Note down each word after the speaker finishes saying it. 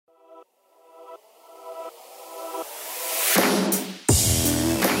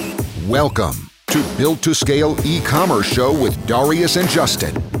Welcome to Built to Scale e-commerce show with Darius and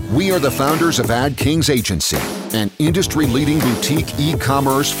Justin. We are the founders of AdKings Agency, an industry-leading boutique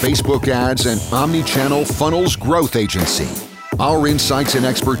e-commerce, Facebook ads, and omni-channel funnels growth agency. Our insights and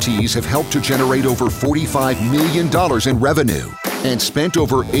expertise have helped to generate over $45 million in revenue and spent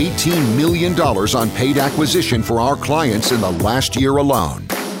over $18 million on paid acquisition for our clients in the last year alone.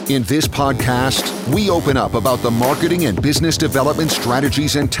 In this podcast, we open up about the marketing and business development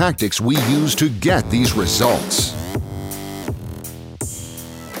strategies and tactics we use to get these results.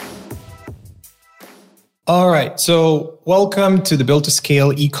 All right, so welcome to the Built to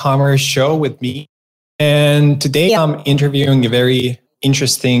Scale e-commerce show with me. And today I'm interviewing a very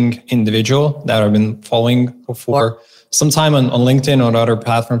interesting individual that I've been following for some time on LinkedIn or other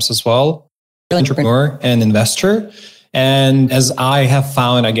platforms as well, entrepreneur and investor. And as I have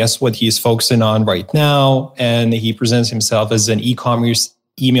found, I guess, what he's focusing on right now, and he presents himself as an e-commerce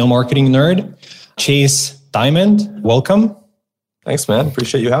email marketing nerd. Chase Diamond, welcome. Thanks, man.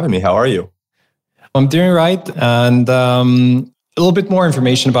 Appreciate you having me. How are you? I'm doing right. And a little bit more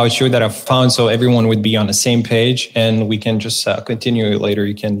information about you that I've found so everyone would be on the same page, and we can just continue later.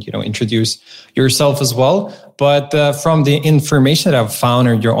 You can, introduce yourself as well. But from the information that I've found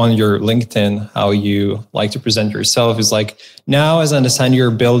on your LinkedIn, how you like to present yourself is like, now as I understand, you're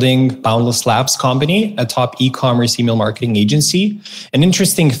building Boundless Labs company, a top e-commerce email marketing agency. An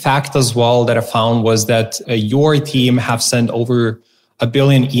interesting fact as well that I found was that your team have sent over 1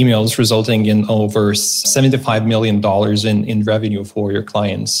 billion emails, resulting in over $75 million in revenue for your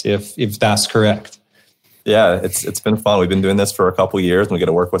clients, if that's correct. Yeah, it's been fun. We've been doing this for a couple of years, and we get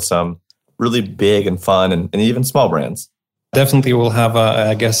to work with some really big and fun and even small brands. Definitely we'll have,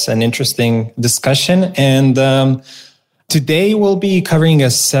 an interesting discussion. And today we'll be covering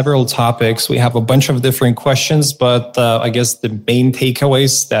several topics. We have a bunch of different questions, but I guess the main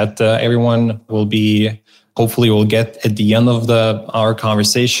takeaways that everyone hopefully we'll get at the end of our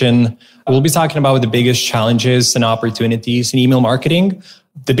conversation. We'll be talking about the biggest challenges and opportunities in email marketing,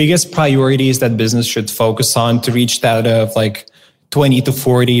 the biggest priorities that business should focus on to reach that of like 20 to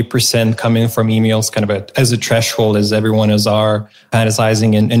 40% coming from emails, kind of as a threshold as everyone is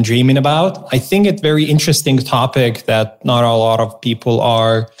fantasizing and dreaming about. I think it's a very interesting topic that not a lot of people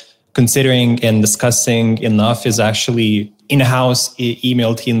are considering and discussing enough is actually in-house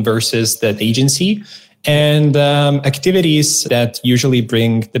email team versus that agency. And activities that usually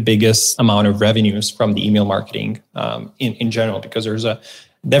bring the biggest amount of revenues from the email marketing in general, because there's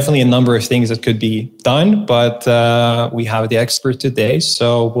definitely a number of things that could be done, but we have the expert today,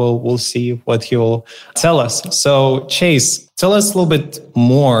 so we'll see what he'll tell us. So Chase, tell us a little bit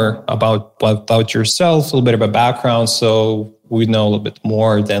more about yourself, a little bit of a background, so we know a little bit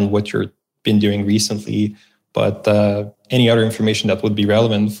more than what you've been doing recently, but any other information that would be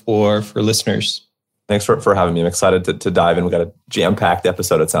relevant for listeners. Thanks for having me. I'm excited to dive in. We've got a jam-packed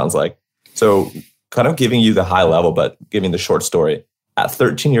episode, it sounds like. So kind of giving you the high level, but giving the short story. At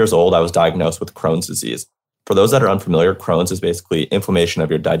 13 years old, I was diagnosed with Crohn's disease. For those that are unfamiliar, Crohn's is basically inflammation of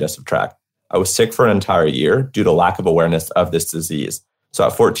your digestive tract. I was sick for an entire year due to lack of awareness of this disease. So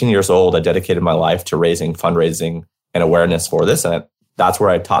at 14 years old, I dedicated my life to raising fundraising and awareness for this. And that's where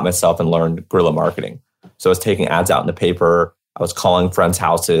I taught myself and learned guerrilla marketing. So I was taking ads out in the paper. I was calling friends'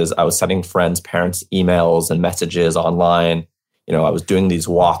 houses. I was sending friends' parents' emails and messages online. I was doing these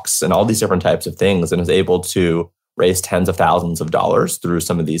walks and all these different types of things, and was able to raise tens of thousands of dollars through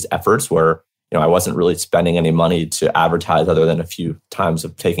some of these efforts where, I wasn't really spending any money to advertise other than a few times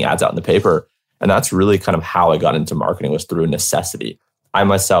of taking ads out in the paper. And that's really kind of how I got into marketing, was through necessity. I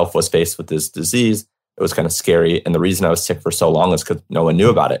myself was faced with this disease. It was kind of scary. And the reason I was sick for so long is because no one knew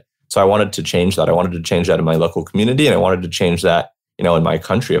about it. So I wanted to change that. I wanted to change that in my local community, and I wanted to change that, in my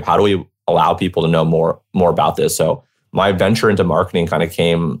country, of how do we allow people to know more about this. So my venture into marketing kind of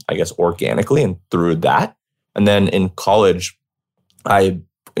came, I guess, organically and through that. And then in college, I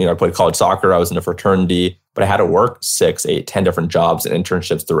played college soccer. I was in a fraternity, but I had to work 6, 8, 10 different jobs and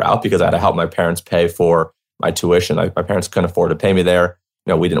internships throughout because I had to help my parents pay for my tuition. My parents couldn't afford to pay me there.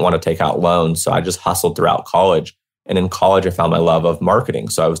 We didn't want to take out loans. So I just hustled throughout college. And in college, I found my love of marketing.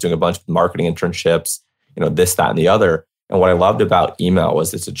 So I was doing a bunch of marketing internships, this, that, and the other. And what I loved about email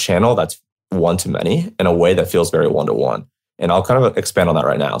was it's a channel that's one-to-many in a way that feels very one-to-one. And I'll kind of expand on that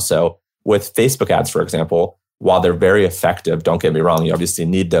right now. So with Facebook ads, for example, while they're very effective, don't get me wrong, you obviously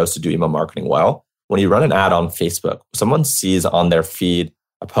need those to do email marketing well. When you run an ad on Facebook, someone sees on their feed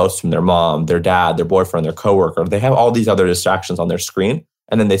a post from their mom, their dad, their boyfriend, their coworker. They have all these other distractions on their screen,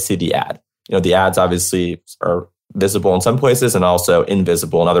 and then they see the ad. The ads obviously are visible in some places and also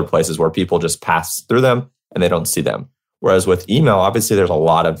invisible in other places where people just pass through them and they don't see them. Whereas with email, obviously there's a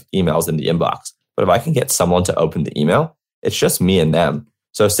lot of emails in the inbox. But if I can get someone to open the email, it's just me and them.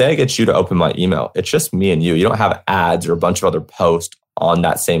 So say I get you to open my email, it's just me and you. You don't have ads or a bunch of other posts on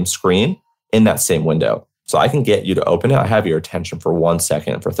that same screen in that same window. So I can get you to open it. I have your attention for 1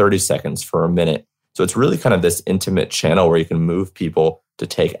 second, for 30 seconds, for a minute. So it's really kind of this intimate channel where you can move people to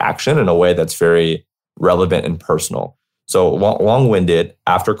take action in a way that's very relevant and personal. So long-winded,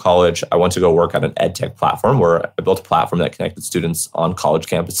 after college, I went to go work at an ed tech platform where I built a platform that connected students on college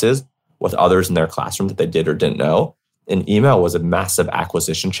campuses with others in their classroom that they did or didn't know. And email was a massive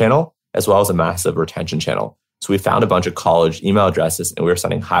acquisition channel as well as a massive retention channel. So we found a bunch of college email addresses and we were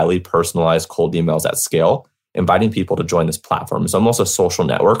sending highly personalized cold emails at scale, inviting people to join this platform. It's almost a social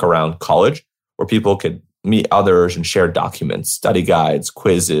network around college where people could meet others and share documents, study guides,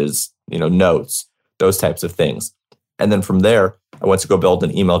 quizzes, notes, those types of things. And then from there, I went to go build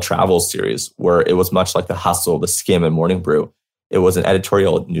an email travel series where it was much like The Hustle, The Skim, and Morning Brew. It was an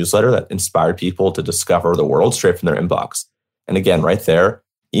editorial newsletter that inspired people to discover the world straight from their inbox. And again, right there,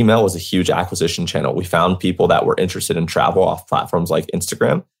 email was a huge acquisition channel. We found people that were interested in travel off platforms like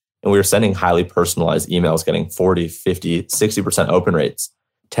Instagram, and we were sending highly personalized emails, getting 40, 50, 60% open rates,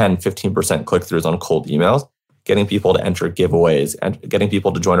 10, 15% click-throughs on cold emails, getting people to enter giveaways, and getting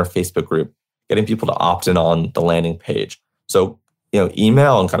people to join our Facebook group, getting people to opt in on the landing page. So,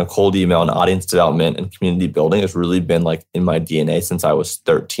 email and kind of cold email and audience development and community building has really been like in my DNA since I was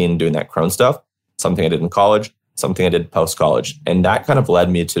 13 doing that Chrome stuff, something I did in college, something I did post-college. And that kind of led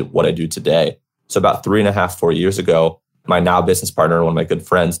me to what I do today. So about 3.5, 4 years ago, my now business partner and one of my good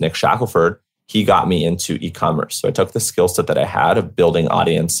friends, Nick Shackelford, he got me into e-commerce. So I took the skill set that I had of building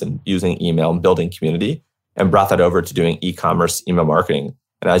audience and using email and building community and brought that over to doing e-commerce email marketing.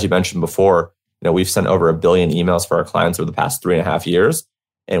 And as you mentioned before, we've sent over 1 billion emails for our clients over the past 3.5 years,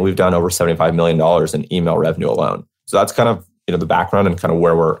 and we've done over $75 million in email revenue alone. So that's kind of the background and kind of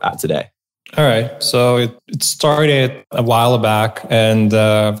where we're at today. All right. So it started a while back, and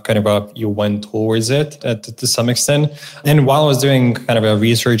you went towards it to some extent. And while I was doing kind of a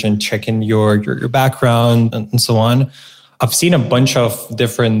research and checking your background and so on, I've seen a bunch of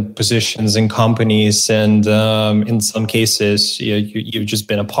different positions in companies, and in some cases, you've just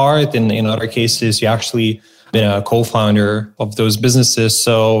been a part. In other cases, you actually been a co-founder of those businesses.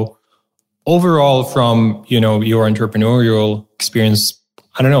 So overall, from your entrepreneurial experience,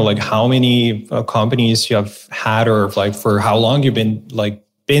 I don't know, like how many companies you have had, or like for how long you've been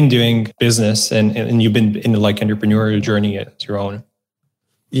doing business, and you've been in like entrepreneurial journey at your own.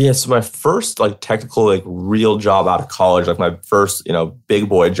 Yeah, so my first technical real job out of college, my first big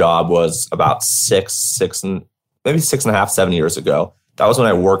boy job was about 6.5, 7 years ago. That was when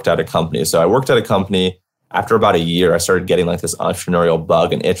I worked at a company. So I worked at a company. After about a year, I started getting this entrepreneurial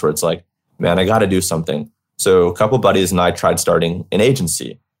bug and itch where it's like, man, I got to do something. So a couple of buddies and I tried starting an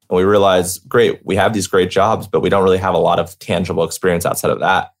agency, and we realized, great, we have these great jobs, but we don't really have a lot of tangible experience outside of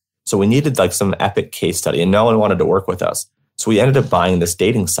that. So we needed some epic case study, and no one wanted to work with us. So we ended up buying this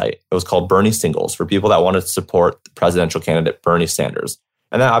dating site. It was called Bernie Singles, for people that wanted to support the presidential candidate, Bernie Sanders.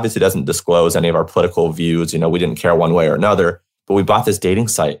 And that obviously doesn't disclose any of our political views. We didn't care one way or another, but we bought this dating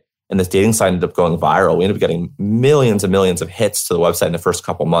site, and this dating site ended up going viral. We ended up getting millions and millions of hits to the website in the first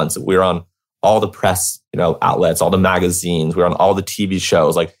couple months. We were on all the press, outlets, all the magazines. We were on all the TV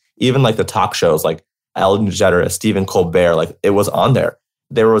shows, even the talk shows, like Ellen DeGeneres, Stephen Colbert, it was on there.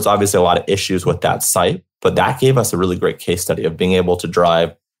 There was obviously a lot of issues with that site, but that gave us a really great case study of being able to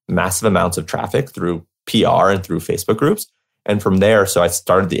drive massive amounts of traffic through PR and through Facebook groups. And from there, so I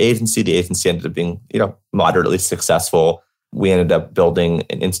started the agency. The agency ended up being, moderately successful. We ended up building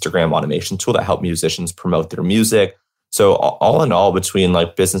an Instagram automation tool that helped musicians promote their music. So all in all, between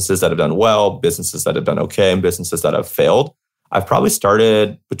businesses that have done well, businesses that have done okay, and businesses that have failed, I've probably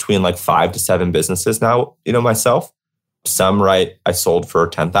started between 5 to 7 businesses now, myself. Some, I sold for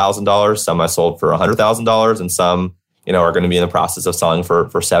 $10,000. Some I sold for $100,000, and some, are going to be in the process of selling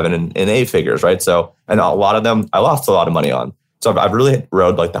for 7 and 8 figures, right? So, and a lot of them I lost a lot of money on. So I've really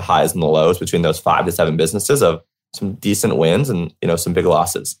rode the highs and the lows between those 5 to 7 businesses of some decent wins and, some big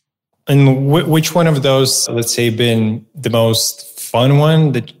losses. And which one of those, let's say, been the most fun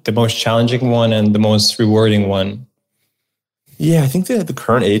one, the most challenging one, and the most rewarding one? Yeah, I think that the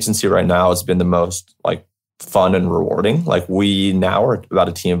current agency right now has been the most fun and rewarding. We now are about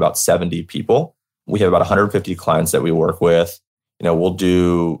a team of about 70 people. We have about 150 clients that we work with. We'll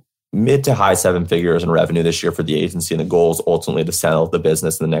do mid to high 7 figures in revenue this year for the agency. And the goal is ultimately to sell the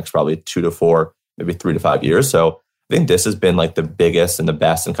business in the next probably 2 to 4, maybe 3 to 5 years. So I think this has been the biggest and the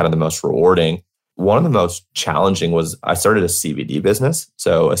best and kind of the most rewarding. One of the most challenging was I started a CBD business.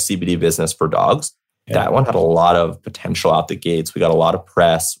 So a CBD business for dogs. That one had a lot of potential out the gates. We got a lot of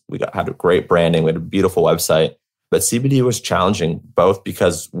press. Had a great branding. We had a beautiful website. But CBD was challenging, both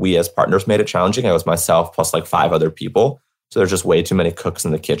because we as partners made it challenging. It was myself plus like 5 other people. So there's just way too many cooks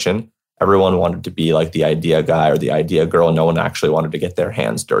in the kitchen. Everyone wanted to be like the idea guy or the idea girl. No one actually wanted to get their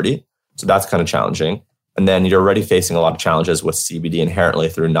hands dirty. So that's kind of challenging. And then you're already facing a lot of challenges with CBD inherently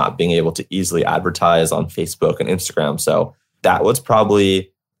through not being able to easily advertise on Facebook and Instagram. So that was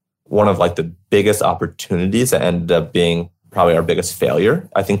probably one of like the biggest opportunities that ended up being probably our biggest failure.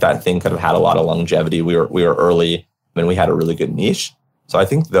 I think that thing could have had a lot of longevity. We were early and we had a really good niche. So I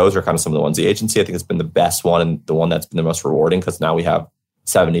think those are kind of some of the ones. The agency, I think, has been the best one and the one that's been the most rewarding, because now we have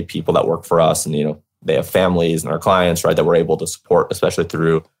 70 people that work for us, and they have families and our clients, right, that we're able to support, especially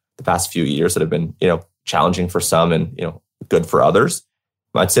through the past few years that have been challenging for some and good for others.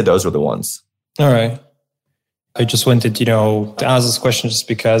 I'd say those are the ones. All right. I just wanted to ask this question just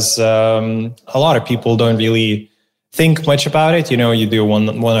because a lot of people don't really think much about it. You do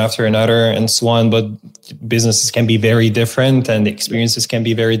one after another and so on, but businesses can be very different and the experiences can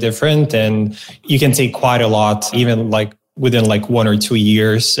be very different, and you can take quite a lot, even like within like 1 or 2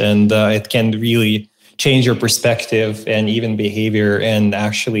 years, and it can really change your perspective and even behavior and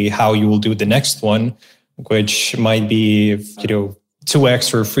actually how you will do the next one, which might be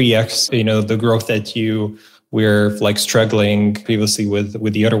 2x or 3x the growth that you were like struggling previously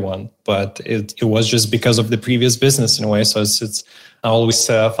with the other one. But it was just because of the previous business in a way. So it's I always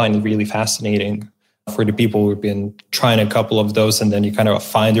find it really fascinating for the people who've been trying a couple of those, and then you kind of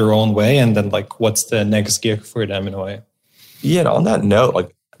find your own way, and then like what's the next gig for them in a way. Yeah, and on that note,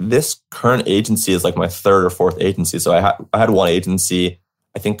 like this current agency is like my 3rd or 4th agency. So I had one agency.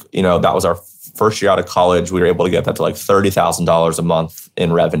 I think that was our first year out of college. We were able to get that to like $30,000 a month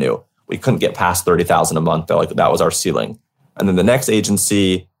in revenue. We couldn't get past $30,000 a month. That was our ceiling. And then the next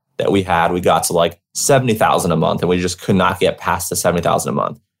agency that we got to like $70,000 a month, and we just could not get past the $70,000 a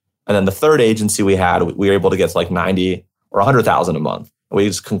month. And then the third agency we were able to get to like $90,000 or $100,000 a month. And we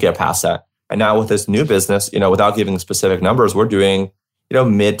just couldn't get past that. And now with this new business, without giving specific numbers, we're doing,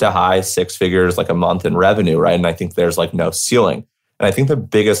 mid to high 6 figures like a month in revenue, right? And I think there's like no ceiling. And I think the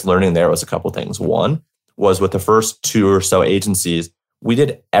biggest learning there was a couple things. One was with the first 2 or so agencies, we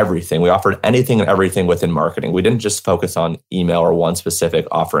did everything. We offered anything and everything within marketing. We didn't just focus on email or one specific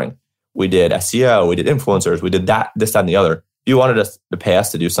offering. We did SEO, we did influencers, we did that, this, that, and the other. If you wanted us to pay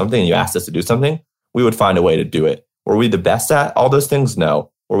us to do something and you asked us to do something, we would find a way to do it. Were we the best at all those things?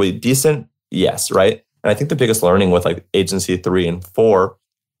 No. Were we decent? Yes, right? And I think the biggest learning with like agency 3 and 4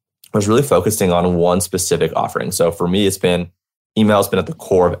 was really focusing on one specific offering. So for me, email's been at the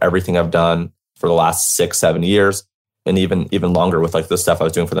core of everything I've done for the last 6-7 years. And even longer with like the stuff I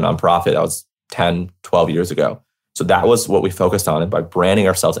was doing for the nonprofit. That was 10, 12 years ago. So that was what we focused on. And by branding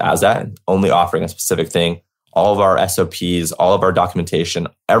ourselves as that and only offering a specific thing, all of our SOPs, all of our documentation,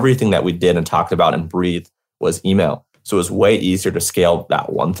 everything that we did and talked about and breathed was email. So it was way easier to scale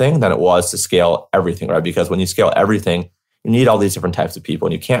that one thing than it was to scale everything, right? Because when you scale everything, you need all these different types of people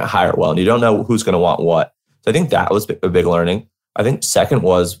and you can't hire well and you don't know who's going to want what. So I think that was a big learning. I think second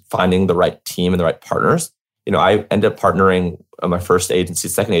was finding the right team and the right partners. I ended up partnering my first agency,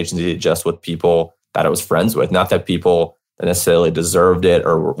 second agency, just with people that I was friends with. Not that people that necessarily deserved it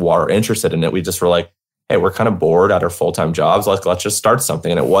or were interested in it. We just were like, hey, we're kind of bored at our full-time jobs. Let's just start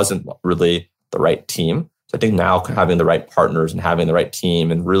something. And it wasn't really the right team. So I think now having the right partners and having the right team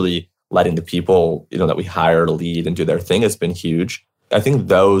and really letting the people, that we hire to lead and do their thing has been huge. I think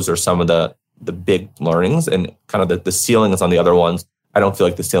those are some of the big learnings, and kind of the ceilings on the other ones. I don't feel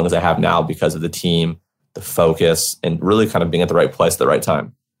like the ceilings I have now because of the team, the focus, and really kind of being at the right place at the right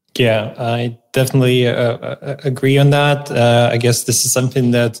time. Yeah, I definitely agree on that. I guess this is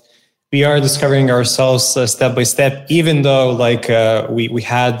something that we are discovering ourselves step by step, even though like we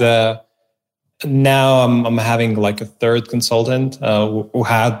had, now I'm having like a third consultant who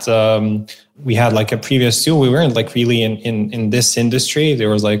had, we had like a previous 2. We weren't like really in this industry. There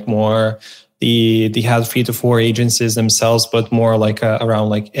was like more, they had 3 to 4 agencies themselves, but more like around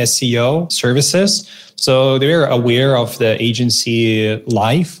like SEO services. So they're aware of the agency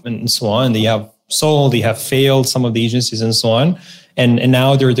life and so on. They have sold, they have failed some of the agencies and so on. And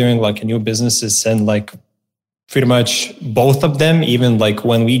now they're doing like new businesses, and like pretty much both of them, even like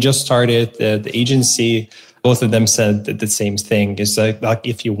when we just started the agency, both of them said the same thing. It's like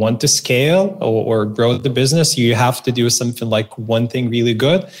if you want to scale or grow the business, you have to do something like one thing really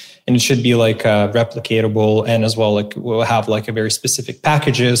good. And it should be like replicatable, and as well, like we'll have like a very specific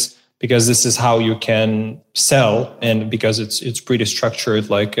packages, because this is how you can sell, and because it's pretty structured,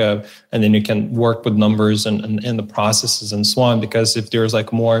 and then you can work with numbers and the processes and so on. Because if there's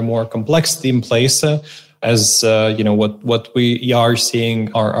like more and more complexity in place, as what we are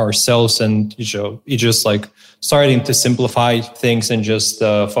seeing ourselves, and you just like starting to simplify things and just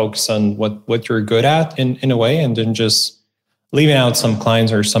focus on what you're good at in a way, and then just leaving out some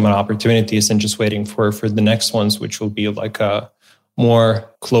clients or some opportunities and just waiting for the next ones, which will be like more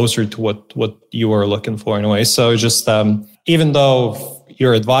closer to what you are looking for in a way. So just even though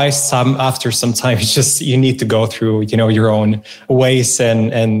your advice, after some time, it's just you need to go through your own ways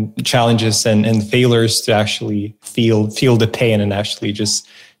and challenges and failures to actually feel the pain and actually just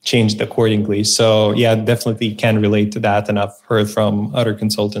change it accordingly. So yeah, definitely can relate to that, and I've heard from other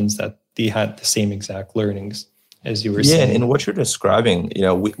consultants that they had the same exact learnings as you were saying. Yeah, and what you're describing,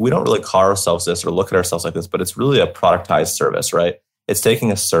 we don't really call ourselves this or look at ourselves like this, but it's really a productized service, right? It's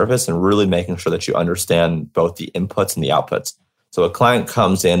taking a service and really making sure that you understand both the inputs and the outputs. So a client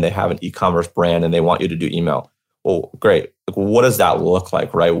comes in, they have an e-commerce brand and they want you to do email. Well, great. What does that look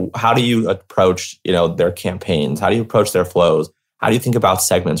like, right? How do you approach, their campaigns? How do you approach their flows? How do you think about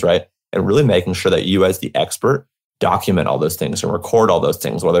segments, right? And really making sure that you as the expert document all those things and record all those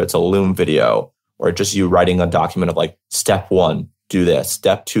things, whether it's a Loom video or just you writing a document of like, step 1, do this,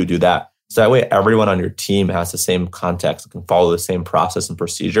 step 2, do that. So that way everyone on your team has the same context, can follow the same process and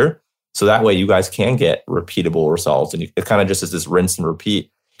procedure. So that way you guys can get repeatable results. And it kind of just is this rinse and repeat.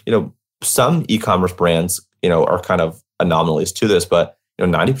 Some e-commerce brands, are kind of anomalies to this, but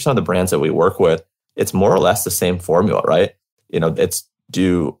 90% of the brands that we work with, it's more or less the same formula, right? It's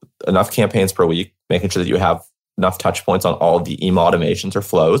do enough campaigns per week, making sure that you have enough touch points on all of the email automations or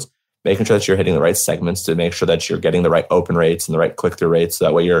flows, making sure that you're hitting the right segments to make sure that you're getting the right open rates and the right click-through rates. So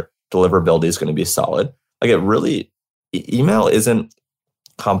that way your deliverability is going to be solid. Email isn't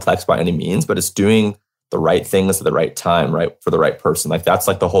complex by any means, but it's doing the right things at the right time, right? For the right person. Like that's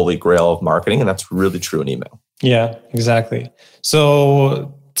like the holy grail of marketing. And that's really true in email. Yeah, exactly.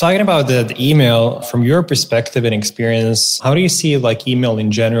 So talking about the email from your perspective and experience, how do you see like email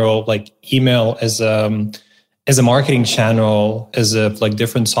in general, like email as a marketing channel, as like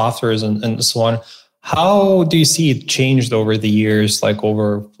different softwares and so on? How do you see it changed over the years, like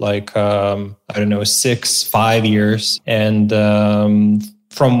over 5 years, and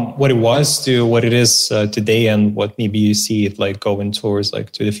from what it was to what it is today, and what maybe you see it like going towards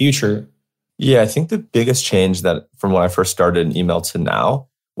like to the future? Yeah, I think the biggest change that from when I first started in email to now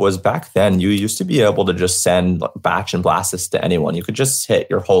was back then you used to be able to just send batch and blast this to anyone. You could just hit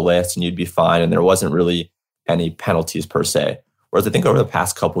your whole list and you'd be fine, and there wasn't really any penalties per se. Whereas I think over the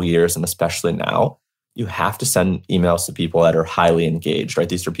past couple of years, and especially now, you have to send emails to people that are highly engaged, right?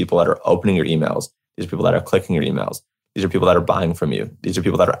 These are people that are opening your emails. These are people that are clicking your emails. These are people that are buying from you. These are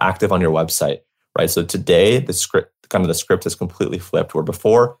people that are active on your website, right? So today, the script is completely flipped, where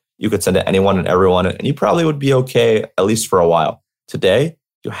before you could send to anyone and everyone, and you probably would be okay, at least for a while. Today,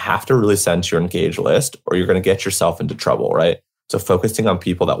 you have to really send to your engaged list, or you're going to get yourself into trouble, right? So focusing on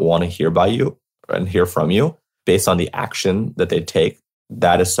people that want to hear by you and hear from you based on the action that they take,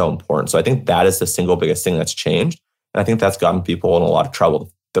 that is so important. So I think that is the single biggest thing that's changed. And I think that's gotten people in a lot of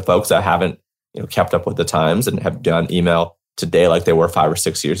trouble. The folks that haven't kept up with the times and have done email today like they were 5 or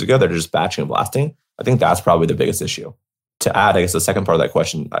 6 years ago, they're just batching and blasting. I think that's probably the biggest issue. To add, I guess the second part of that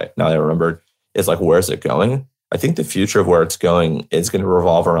question, now that I remembered, is like, where's it going? I think the future of where it's going is going to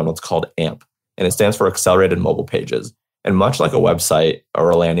revolve around what's called AMP. And it stands for Accelerated Mobile Pages. And much like a website or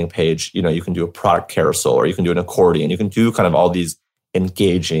a landing page, you can do a product carousel, or you can do an accordion. You can do kind of all these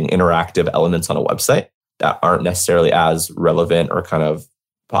engaging, interactive elements on a website that aren't necessarily as relevant or kind of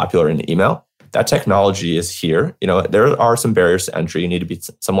popular in email. That technology is here. There are some barriers to entry. You need to be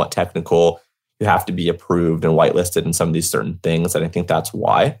somewhat technical. You have to be approved and whitelisted in some of these certain things. And I think that's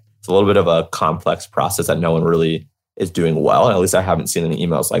why it's a little bit of a complex process that no one really is doing well. And at least I haven't seen any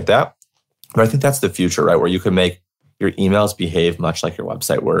emails like that. But I think that's the future, right? Where you can make your emails behave much like your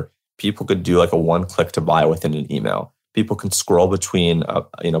website, where people could do like a one-click to buy within an email. People can scroll between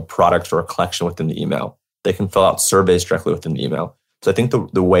a product or a collection within the email. They can fill out surveys directly within the email. So I think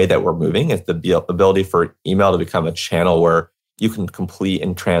the way that we're moving is the ability for email to become a channel where you can complete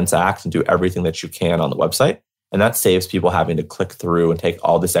and transact and do everything that you can on the website. And that saves people having to click through and take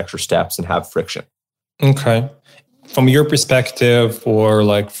all these extra steps and have friction. Okay. From your perspective, or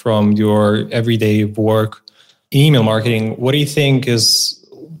like from your everyday work in email marketing, what do you think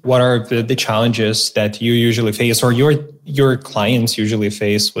what are the challenges that you usually face, or your clients usually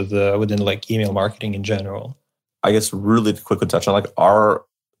face within like email marketing in general? I guess really to quickly touch on like our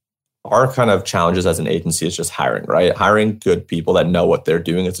our kind of challenges as an agency is just hiring, right? Hiring good people that know what they're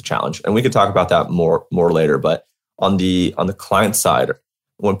doing is a challenge. And we could talk about that more later. But on the client side,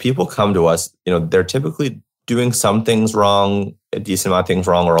 when people come to us, they're typically doing some things wrong, a decent amount of things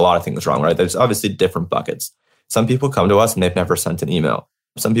wrong, or a lot of things wrong, right? There's obviously different buckets. Some people come to us and they've never sent an email.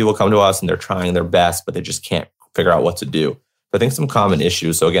 Some people come to us and they're trying their best, but they just can't figure out what to do. I think some common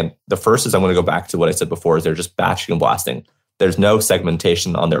issues. So again, the first is I'm going to go back to what I said before, is they're just batching and blasting. There's no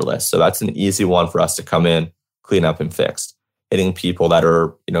segmentation on their list. So that's an easy one for us to come in, clean up and fix. Hitting people that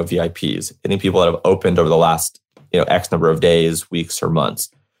are, VIPs, hitting people that have opened over the last, X number of days, weeks, or months.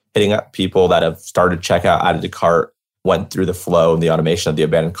 Hitting up people that have started checkout, added to cart, went through the flow and the automation of the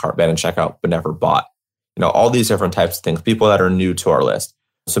abandoned cart, abandoned checkout, but never bought. All these different types of things, people that are new to our list.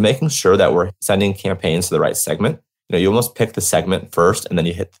 So making sure that we're sending campaigns to the right segment. You almost pick the segment first, and then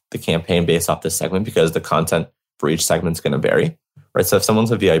you hit the campaign based off the segment, because the content for each segment is going to vary, right? So if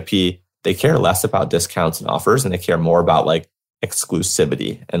someone's a VIP, they care less about discounts and offers, and they care more about like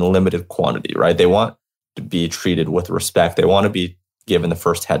exclusivity and limited quantity, right? They want to be treated with respect. They want to be given the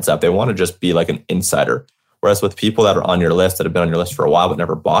first heads up. They want to just be like an insider. Whereas with people that are on your list, that have been on your list for a while but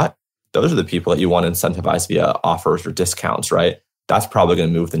never bought, those are the people that you want to incentivize via offers or discounts, right? That's probably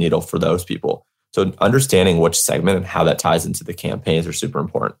going to move the needle for those people. So understanding which segment and how that ties into the campaigns are super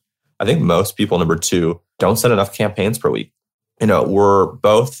important. I think most people, number two, don't set enough campaigns per week. We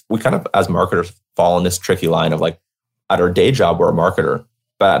kind of, as marketers, fall in this tricky line of like, at our day job, we're a marketer,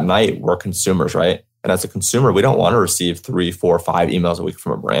 but at night, we're consumers, right? And as a consumer, we don't want to receive 3, 4, 5 emails a week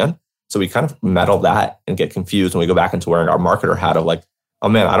from a brand. So we kind of meddle that and get confused when we go back into wearing our marketer hat of like, oh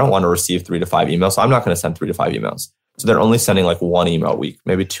man, I don't want to receive 3 to 5 emails, so I'm not going to send 3 to 5 emails. So they're only sending like 1 email a week,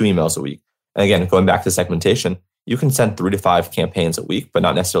 maybe 2 emails a week. And again, going back to segmentation, you can send 3 to 5 campaigns a week, but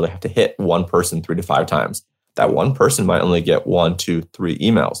not necessarily have to hit one person 3 to 5 times. That one person might only get 1, 2, 3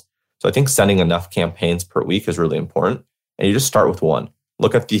 emails. So I think sending enough campaigns per week is really important. And you just start with one.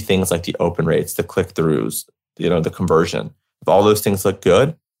 Look at the things like the open rates, the click-throughs, the conversion. If all those things look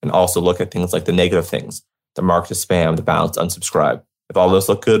good, and also look at things like the negative things, the mark to spam, the bounce, unsubscribe. If all those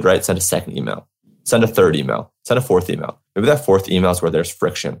look good, right, send a second email, send a third email, send a fourth email. Maybe that fourth email is where there's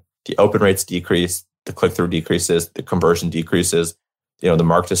friction. The open rates decrease, the click-through decreases, the conversion decreases, the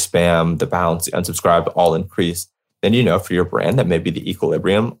mark to spam, the bounce, the unsubscribe all increase. Then for your brand that maybe the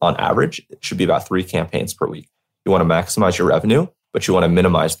equilibrium on average should be about 3 campaigns per week. You want to maximize your revenue, but you want to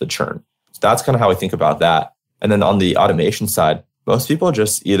minimize the churn. So that's kind of how I think about that. And then on the automation side, most people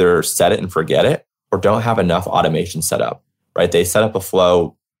just either set it and forget it or don't have enough automation set up, right? They set up a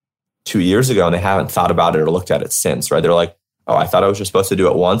flow 2 years ago and they haven't thought about it or looked at it since, right? They're like, oh, I thought I was just supposed to do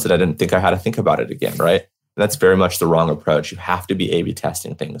it once and I didn't think I had to think about it again, right? And that's very much the wrong approach. You have to be A/B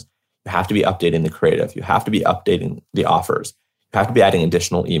testing things. You have to be updating the creative. You have to be updating the offers. You have to be adding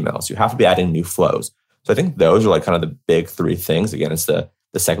additional emails. You have to be adding new flows. So I think those are like kind of the big 3 things. Again, it's the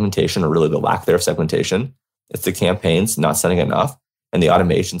segmentation, or really the lack there of segmentation. It's the campaigns not sending enough, and the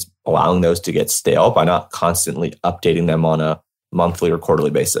automations allowing those to get stale by not constantly updating them on a monthly or quarterly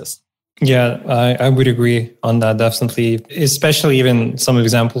basis. Yeah, I would agree on that, definitely. Especially even some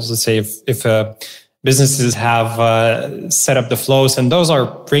examples, let's say if businesses have set up the flows and those are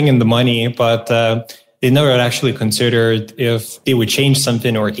bringing the money, but they never actually considered if they would change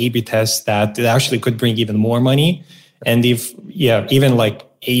something or A/B test that it actually could bring even more money. And even like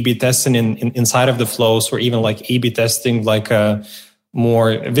A/B testing inside of the flows, or even like A/B testing like a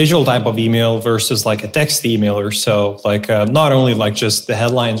more visual type of email versus like a text email or so, like not only like just the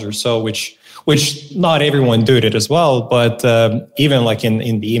headlines or so, which not everyone did it as well, but even like in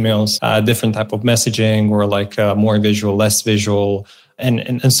the emails, different type of messaging, or like more visual, less visual,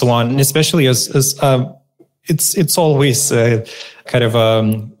 and so on. And especially as it's always kind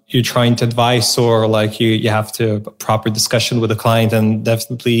of you're trying to advise, or like you have to have a proper discussion with the client, and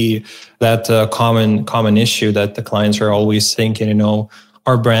definitely that common issue that the clients are always thinking,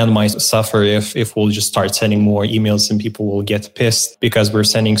 our brand might suffer if we'll just start sending more emails, and people will get pissed because we're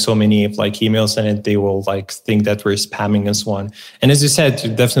sending so many like emails, and they will like think that we're spamming and so on. And as you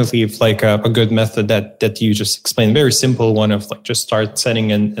said, definitely like a good method that you just explained, very simple one of like just start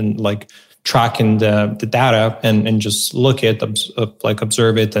sending and like tracking the data and just look at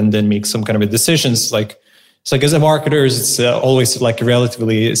observe it and then make some kind of a decisions. Like it's like as a marketer, it's always like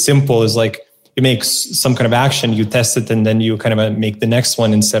relatively simple. Is like you make some kind of action, you test it, and then you kind of make the next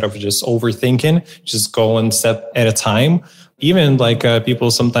one instead of just overthinking. Just go one step at a time. Even like people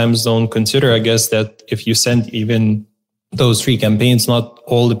sometimes don't consider, I guess, that if you send even those 3 campaigns, not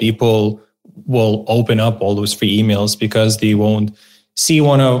all the people will open up all those 3 emails, because they won't see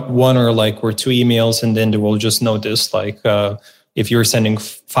one or 2 emails, and then they will just notice like if you're sending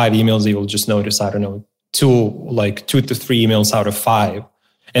 5 emails, they will just notice, I don't know, 2 to 3 emails out of 5.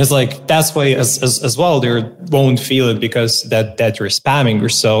 And it's like, that's why as well, they won't feel it because that you're spamming or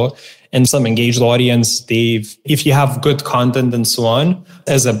so. And some engaged audience, if you have good content and so on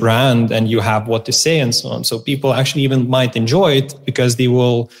as a brand and you have what to say and so on. So people actually even might enjoy it because they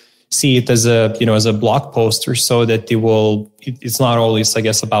will see it as a blog post or so that it's not always, I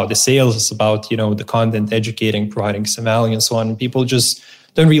guess, about the sales. It's about, the content, educating, providing some value and so on. And people just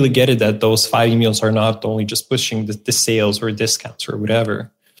don't really get it that those 5 emails are not only just pushing the sales or discounts or whatever.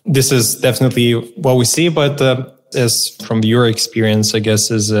 This is definitely what we see, but as from your experience, I guess,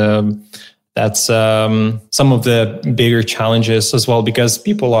 that's some of the bigger challenges as well, because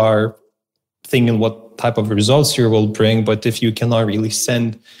people are thinking what type of results you will bring, but if you cannot really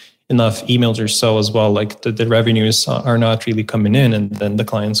send enough emails or so as well, like the revenues are not really coming in, and then the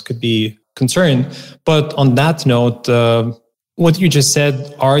clients could be concerned. But on that note, what you just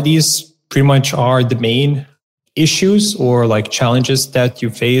said, are these pretty much the main issues or like challenges that you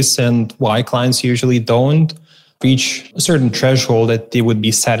face, and why clients usually don't reach a certain threshold that they would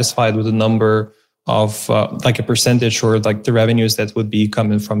be satisfied with a number of like a percentage or like the revenues that would be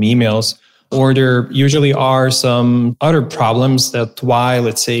coming from emails? Or there usually are some other problems that why,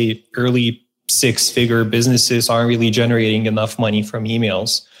 let's say, early 6-figure businesses aren't really generating enough money from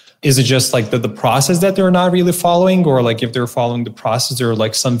emails? Is it just like the process that they're not really following? Or like if they're following the process, or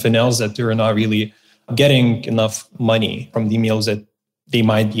like something else that they're not really getting enough money from the emails that they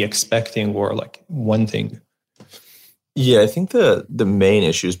might be expecting or like wanting? Yeah, I think the main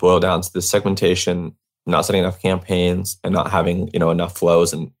issues boil down to the segmentation, not setting enough campaigns and not having, enough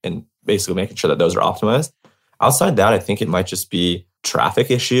flows and basically making sure that those are optimized. Outside that, I think it might just be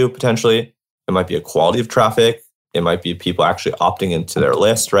traffic issue potentially. It might be a quality of traffic. It might be people actually opting into their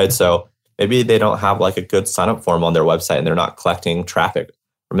list, right? So maybe they don't have like a good sign-up form on their website and they're not collecting traffic.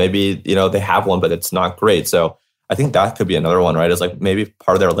 Or maybe, they have one, but it's not great. So I think that could be another one, right? Is like maybe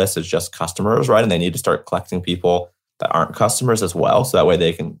part of their list is just customers, right? And they need to start collecting people that aren't customers as well. So that way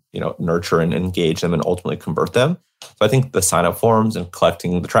they can, nurture and engage them and ultimately convert them. So I think the sign-up forms and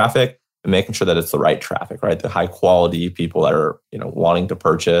collecting the traffic and making sure that it's the right traffic, right? The high quality people that are, wanting to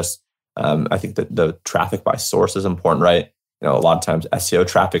purchase. I think that the traffic by source is important, right? A lot of times SEO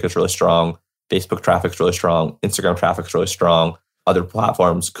traffic is really strong. Facebook traffic is really strong. Instagram traffic is really strong. Other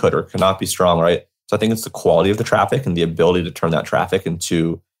platforms could or cannot be strong, right? So I think it's the quality of the traffic and the ability to turn that traffic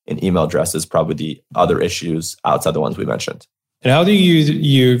into an email address is probably the other issues outside the ones we mentioned. And how do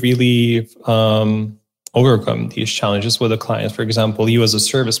you really overcome these challenges with a client? For example, you as a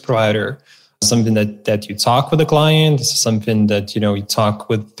service provider, something that you talk with the client, something that, you talk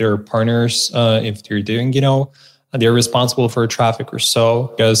with their partners if they're doing, they're responsible for traffic or so,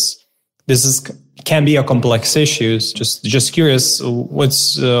 because this can be a complex issue. Just curious,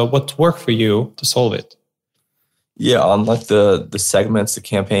 what worked for you to solve it? Yeah, on like the segments, the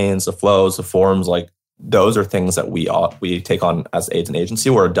campaigns, the flows, the forms, like those are things that we take on as an agency.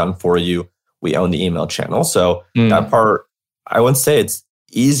 We're done for you. We own the email channel. So that part, I wouldn't say it's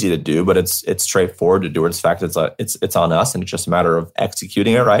easy to do, but it's straightforward to do. In fact, it's on us, and it's just a matter of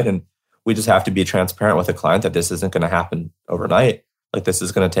executing it, right? And we just have to be transparent with the client that this isn't going to happen overnight. Like this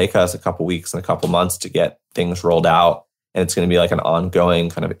is going to take us a couple weeks and a couple months to get things rolled out, and it's going to be like an ongoing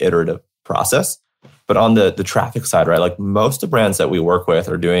kind of iterative process. But on the traffic side, right, like most of the brands that we work with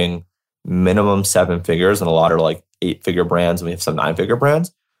are doing minimum 7 figures, and a lot are like 8-figure brands, and we have some 9-figure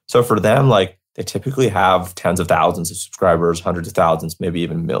brands. So for them, like they typically have tens of thousands of subscribers, hundreds of thousands, maybe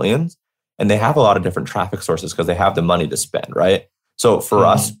even millions. And they have a lot of different traffic sources because they have the money to spend, right? So for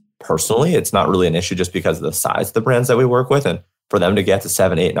us personally, it's not really an issue just because of the size of the brands that we work with. And for them to get to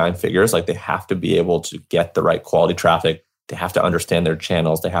 7, 8, 9 figures, like they have to be able to get the right quality traffic. They have to understand their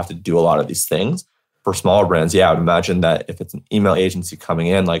channels. They have to do a lot of these things. For smaller brands, I would imagine that if it's an email agency coming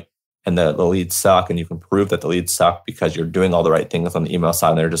in, like, and the leads suck, and you can prove that the leads suck because you're doing all the right things on the email side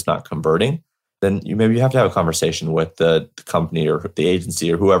and they're just not converting, then you have to have a conversation with the company or the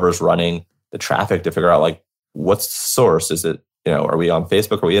agency or whoever's running the traffic to figure out like, what's the source? Is it, are we on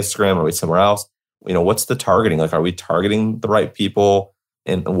Facebook? Are we Instagram? Are we somewhere else? What's the targeting? Like, are we targeting the right people?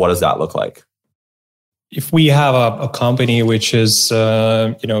 And what does that look like? If we have a company which is,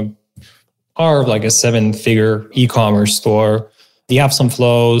 are like a 7-figure e-commerce store, you have some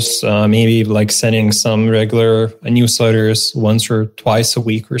flows, maybe like sending some regular newsletters once or twice a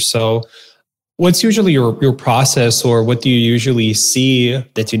week or so. What's usually your process, or what do you usually see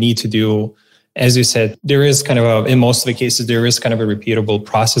that you need to do? As you said, there is kind of in most of the cases, there is kind of a repeatable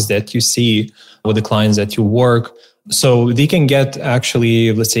process that you see with the clients that you work. So they can get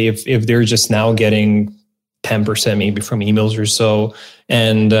actually, let's say if they're just now getting 10% maybe from emails or so.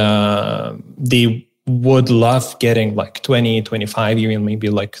 And they would love getting like 20, 25, even maybe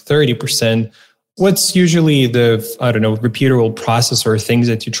like 30%. What's usually the, repeatable process or things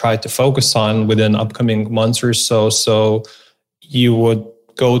that you try to focus on within upcoming months or so? So you would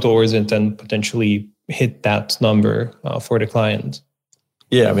go towards it and potentially hit that number for the client.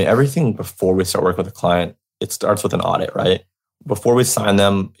 Yeah, I mean, everything before we start working with a client, it starts with an audit, right? Before we sign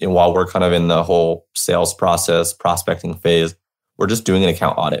them, and while we're kind of in the whole sales process, prospecting phase, we're just doing an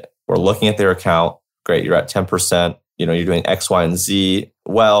account audit. We're looking at their account. Great, you're at 10%. You're doing X, Y, and Z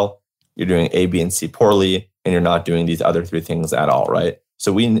well. You're doing A, B, and C poorly, and you're not doing these other 3 things at all, right?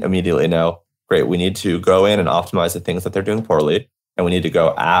 So we immediately know, great, we need to go in and optimize the things that they're doing poorly, and we need to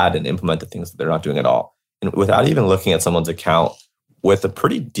go add and implement the things that they're not doing at all. And without even looking at someone's account, with a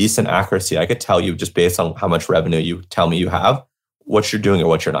pretty decent accuracy, I could tell you just based on how much revenue you tell me you have, what you're doing or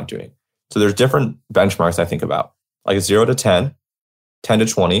what you're not doing. So there's different benchmarks I think about, like 0 to 10, 10 to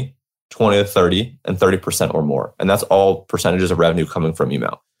 20, 20 to 30, and 30% or more. And that's all percentages of revenue coming from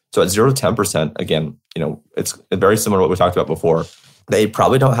email. So at 0 to 10%, again, it's very similar to what we talked about before. They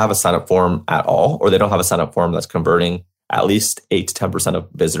probably don't have a sign-up form at all, or they don't have a sign-up form that's converting at least 8 to 10% of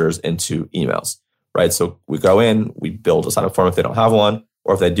visitors into emails, right? So we go in, we build a sign-up form if they don't have one,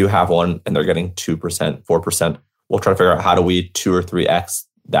 or if they do have one and they're getting 2%, 4%, we'll try to figure out how do we 2 or 3x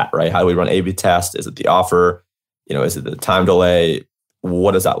that, right? How do we run A/B test? Is it the offer? Is it the time delay?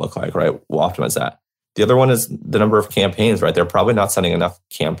 What does that look like, right? We'll optimize that. The other one is the number of campaigns, right? They're probably not sending enough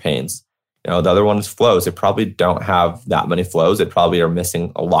campaigns. The other one is flows. They probably don't have that many flows. They probably are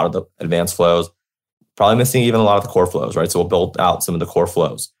missing a lot of the advanced flows, probably missing even a lot of the core flows, right? So we'll build out some of the core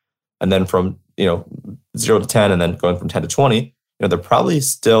flows. And then from 0 to 10 and then going from 10 to 20, they probably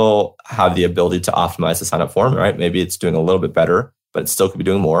still have the ability to optimize the sign-up form, right? Maybe it's doing a little bit better, but it still could be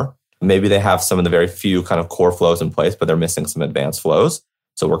doing more. Maybe they have some of the very few kind of core flows in place, but they're missing some advanced flows.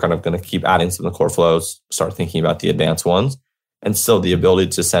 So we're kind of going to keep adding some of the core flows, start thinking about the advanced ones, and still the ability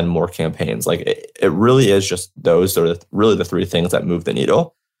to send more campaigns. Like it really is just those are really the 3 things that move the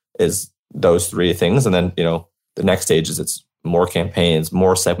needle, is those 3 things. And then, the next stage is it's more campaigns,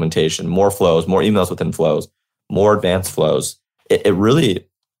 more segmentation, more flows, more emails within flows, more advanced flows. It really,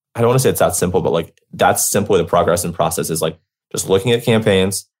 I don't want to say it's that simple, but like that's simply the progress and process is like just looking at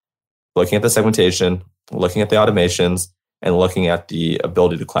campaigns, looking at the segmentation, looking at the automations, and looking at the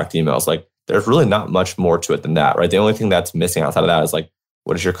ability to collect emails. Like there's really not much more to it than that, right? The only thing that's missing outside of that is like,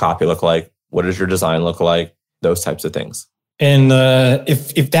 what does your copy look like? What does your design look like? Those types of things. And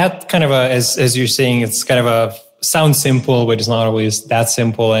if that kind of as you're saying, it's kind of sounds simple, but it's not always that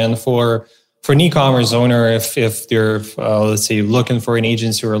simple. And for an e-commerce owner, if they're let's say looking for an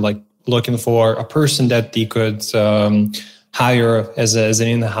agency or like looking for a person that they could hire as an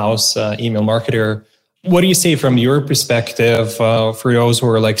in-house email marketer, what do you say from your perspective for those who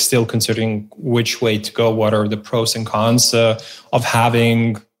are like still considering which way to go? What are the pros and cons of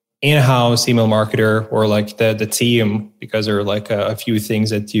having in-house email marketer or like the team? Because there are like a few things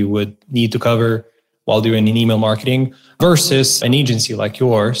that you would need to cover while doing an email marketing versus an agency like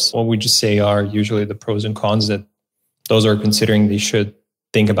yours. What would you say are usually the pros and cons that those are considering they should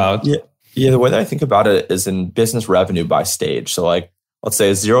think about? Yeah. The way that I think about it is in business revenue by stage. So like, let's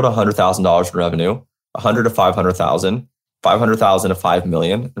say $0 to $100,000 in revenue, 100 to 500,000, 500,000 to 5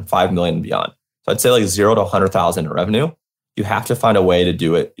 million, and 5 million and beyond. So I'd say like 0 to 100,000 in revenue. You have to find a way to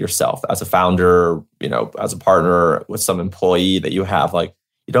do it yourself as a founder, as a partner with some employee that you have. Like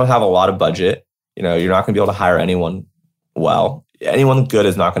you don't have a lot of budget. You're not going to be able to hire anyone well. Anyone good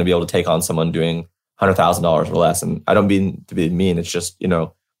is not going to be able to take on someone doing $100,000 or less. And I don't mean to be mean. It's just,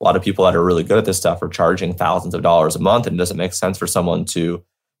 a lot of people that are really good at this stuff are charging thousands of dollars a month. And it doesn't make sense for someone to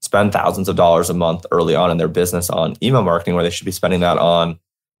spend thousands of dollars a month early on in their business on email marketing, where they should be spending that on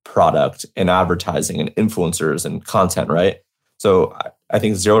product and advertising and influencers and content, right? So I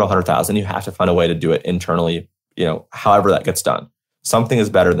think 0 to 100,000, you have to find a way to do it internally, however that gets done. Something is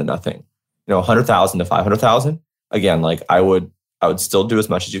better than nothing. 100,000 to 500,000, again, like I would still do as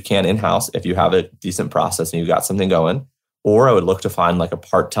much as you can in-house if you have a decent process and you got something going, or I would look to find like a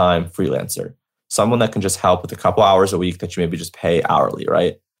part-time freelancer, someone that can just help with a couple hours a week that you maybe just pay hourly,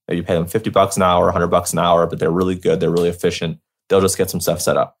 right? Maybe you pay them $50 an hour, $100 an hour, but they're really good. They're really efficient. They'll just get some stuff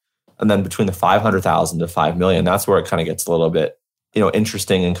set up. And then between the 500,000 to 5 million, that's where it kind of gets a little bit,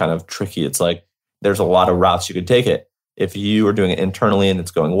 interesting and kind of tricky. It's like, there's a lot of routes you could take it. If you are doing it internally and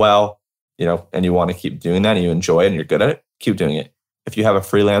it's going well, and you want to keep doing that and you enjoy it and you're good at it, keep doing it. If you have a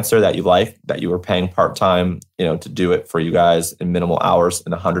freelancer that you like, that you are paying part-time, to do it for you guys in minimal hours in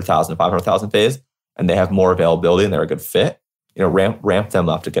the 100,000 to 500,000 phase, and they have more availability and they're a good fit, ramp them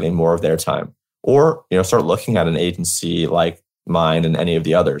up to getting more of their time. or, start looking at an agency like mine and any of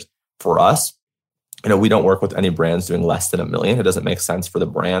the others. For us, we don't work with any brands doing less than $1 million. It doesn't make sense for the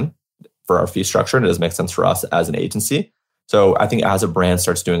brand, for our fee structure, and it doesn't make sense for us as an agency. So I think as a brand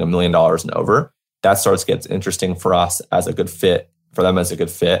starts doing $1 million and over, that starts gets interesting for us as a good fit, for them as a good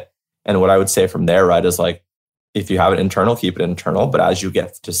fit. And what I would say from there, right, is like, if you have it internal, keep it internal. But as you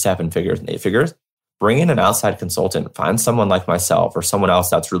get to 7 figures and 8 figures, bring in an outside consultant, find someone like myself or someone else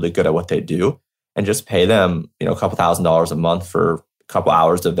that's really good at what they do, and just pay them, a couple $1,000s a month for a couple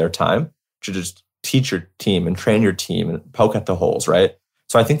hours of their time to just teach your team and train your team and poke at the holes, right?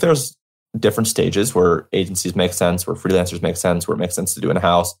 So I think there's different stages where agencies make sense, where freelancers make sense, where it makes sense to do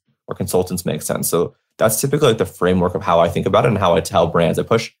in-house, where consultants make sense. So that's typically like the framework of how I think about it and how I tell brands. I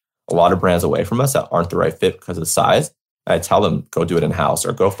push a lot of brands away from us that aren't the right fit because of the size. I tell them, go do it in-house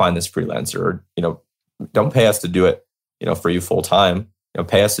or go find this freelancer, or, don't pay us to do it, for you full time.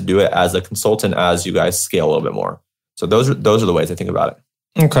 Pay us to do it as a consultant as you guys scale a little bit more. So those are the ways I think about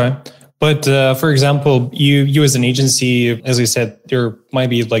it. Okay. But for example, you as an agency, as I said, there might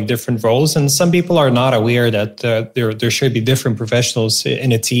be like different roles, and some people are not aware that there should be different professionals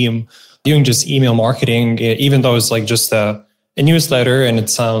in a team doing just email marketing, even though it's like just a newsletter and it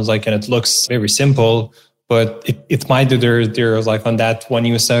sounds like, and it looks very simple, but it might do there like on that one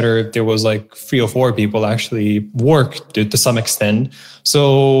newsletter, there was like 3 or 4 people actually work to some extent.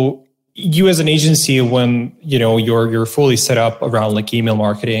 So you as an agency, when you're fully set up around like email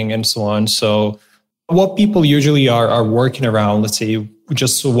marketing and so on. So what people usually are working around, let's say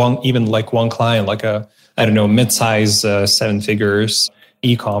just one client, like mid-size 7 figures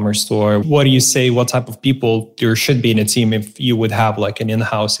e-commerce store. What do you say? What type of people there should be in a team if you would have like an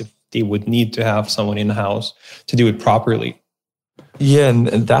in-house, if they would need to have someone in-house to do it properly? Yeah, and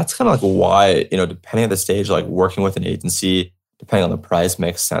that's kind of like why, depending on the stage, like working with an agency, depending on the price,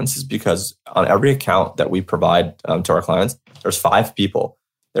 makes sense, is because on every account that we provide to our clients, there's 5 people.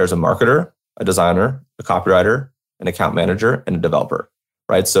 There's a marketer, a designer, a copywriter, an account manager, and a developer,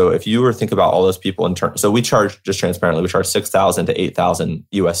 right? So if you were to think about all those people in turn, so we charge, just transparently, we charge $6,000 to $8,000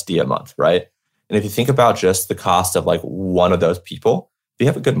 USD a month, right? And if you think about just the cost of like one of those people, if you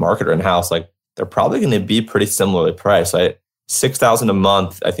have a good marketer in-house, like they're probably going to be pretty similarly priced, right? $6,000 a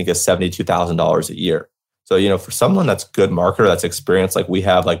month, I think, is $72,000 a year. So, for someone that's good marketer, that's experienced, like we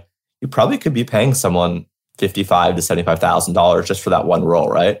have, like you probably could be paying someone $55,000 to $75,000 just for that one role,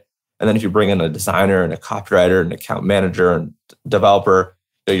 right? And then if you bring in a designer and a copywriter and account manager and developer,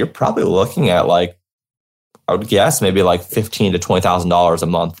 you're probably looking at like, I would guess maybe like $15,000 to $20,000 a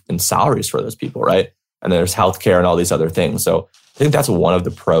month in salaries for those people, right? And there's healthcare and all these other things. So I think that's one of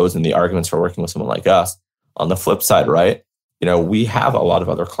the pros and the arguments for working with someone like us. On the flip side, right? We have a lot of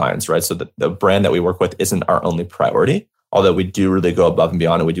other clients, right? So the brand that we work with isn't our only priority, although we do really go above and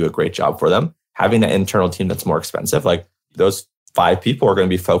beyond and we do a great job for them. Having that internal team that's more expensive, like those 5 people are going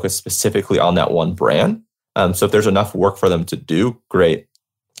to be focused specifically on that one brand. So if there's enough work for them to do, great.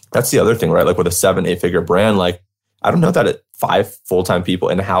 That's the other thing, right? Like with a 7, 8 figure brand, like I don't know that 5 full-time people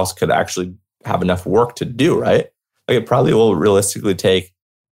in-house could actually have enough work to do, right? Like it probably will realistically take,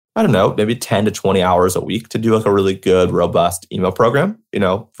 I don't know, maybe 10 to 20 hours a week to do like a really good, robust email program,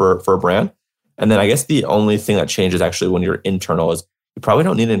 for a brand. And then I guess the only thing that changes actually when you're internal is you probably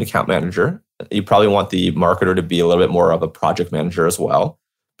don't need an account manager. You probably want the marketer to be a little bit more of a project manager as well.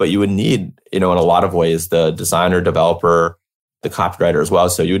 But you would need, in a lot of ways, the designer, developer, the copywriter as well.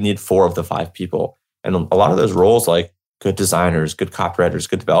 So you would need 4 of the 5 people. And a lot of those roles, like good designers, good copywriters,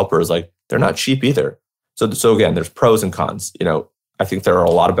 good developers, like they're not cheap either. So again, there's pros and cons. I think there are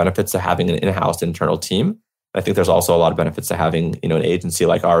a lot of benefits to having an in-house internal team. I think there's also a lot of benefits to having, an agency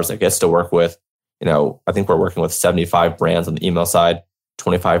like ours that gets to work with, I think we're working with 75 brands on the email side,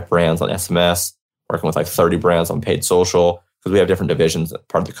 25 brands on SMS, working with like 30 brands on paid social, because we have different divisions.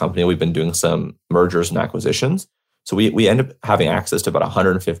 Part of the company, we've been doing some mergers and acquisitions. So we end up having access to about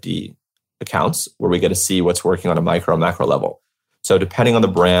 150 accounts where we get to see what's working on a micro and macro level. So depending on the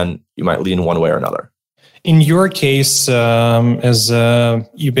brand, you might lean one way or another. In your case, as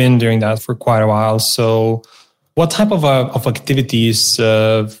you've been doing that for quite a while, so what type of activities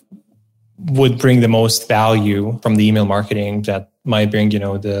would bring the most value from the email marketing that might bring,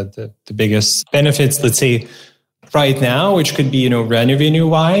 the biggest benefits, let's say, right now, which could be,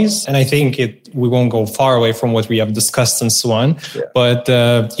 revenue-wise? And I think we won't go far away from what we have discussed and so on. Yeah. But,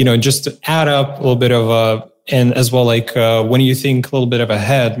 just to add up a little bit of and as well, like when you think a little bit of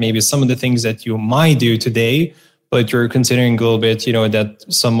ahead, maybe some of the things that you might do today, but you're considering a little bit, that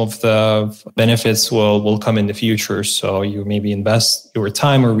some of the benefits will come in the future. So you maybe invest your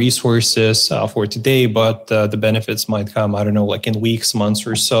time or resources for today, but the benefits might come, I don't know, like in weeks, months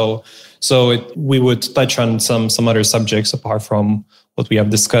or so. So we would touch on some other subjects apart from what we have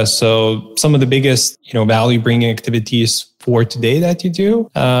discussed. So some of the biggest, value bringing activities for today that you do,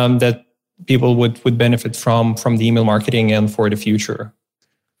 that people would benefit from the email marketing and for the future.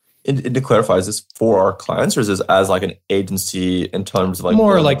 And to clarify, is this for our clients or is this as like an agency in terms of like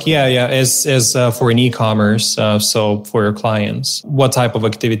more like as for an e-commerce? So for your clients, what type of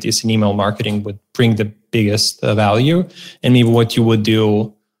activities in email marketing would bring the biggest value, and maybe what you would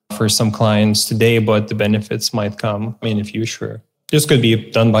do for some clients today, but the benefits might come in the future. This could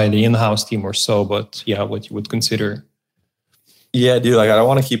be done by the in-house team or so, but what you would consider. Yeah, dude, like I don't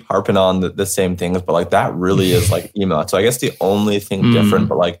want to keep harping on the same things, but like that really is like email. So I guess the only thing different,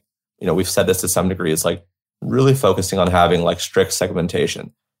 but like, we've said this to some degree, is like really focusing on having like strict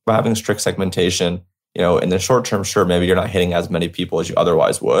segmentation. By having strict segmentation, in the short term, sure, maybe you're not hitting as many people as you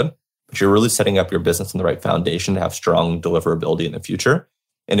otherwise would, but you're really setting up your business in the right foundation to have strong deliverability in the future.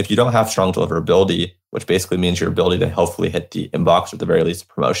 And if you don't have strong deliverability, which basically means your ability to hopefully hit the inbox or at the very least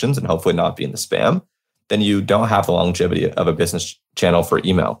promotions and hopefully not be in the spam, then you don't have the longevity of a business channel for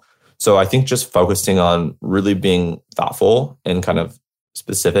email. So I think just focusing on really being thoughtful and kind of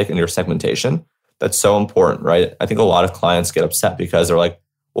specific in your segmentation, that's so important, right? I think a lot of clients get upset because they're like,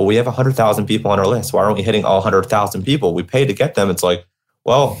 well, we have 100,000 people on our list. Why aren't we hitting all 100,000 people? We paid to get them. It's like,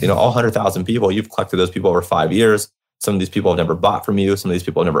 well, all 100,000 people, you've collected those people over 5 years. Some of these people have never bought from you. Some of these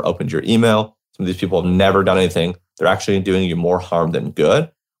people have never opened your email. Some of these people have never done anything. They're actually doing you more harm than good.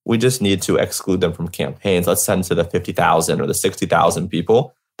 We just need to exclude them from campaigns. Let's send to the 50,000 or the 60,000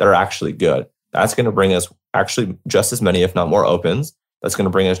 people that are actually good. That's going to bring us actually just as many, if not more opens. That's going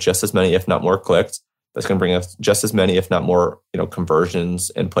to bring us just as many, if not more clicks. That's going to bring us just as many, if not more, conversions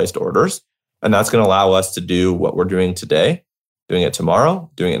and placed orders. And that's going to allow us to do what we're doing today, doing it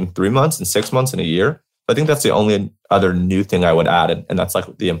tomorrow, doing it in 3 months and 6 months and a year. I think that's the only other new thing I would add. And that's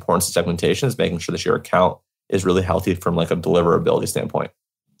like the importance of segmentation, is making sure that your account is really healthy from like a deliverability standpoint.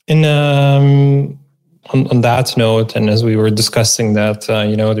 And on that note, and as we were discussing that,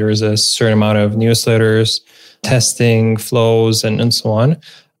 there is a certain amount of newsletters, testing flows, and so on.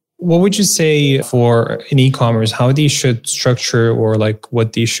 What would you say for an e-commerce, how they should structure, or like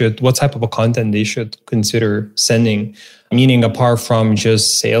what type of a content they should consider sending? Meaning, apart from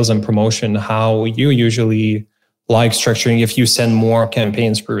just sales and promotion, how you usually like structuring if you send more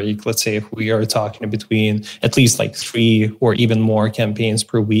campaigns per week. Let's say if we are talking between at least like 3 or even more campaigns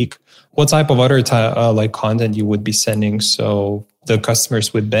per week, what type of other like content you would be sending so the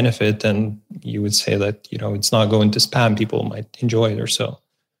customers would benefit, and you would say that it's not going to spam, people might enjoy it or so.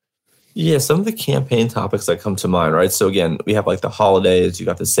 Yeah, some of the campaign topics that come to mind, right? So again, we have like the holidays, you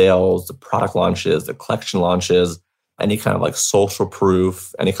got the sales, the product launches, the collection launches, any kind of like social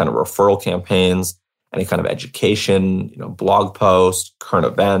proof, any kind of referral campaigns, any kind of education, blog posts, current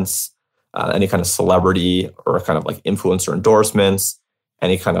events, any kind of celebrity or kind of like influencer endorsements,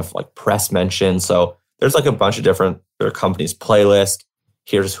 any kind of like press mention. So there's like a bunch of different, their company's playlist.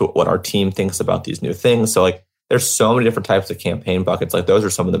 Here's what our team thinks about these new things. So like there's so many different types of campaign buckets. Like those are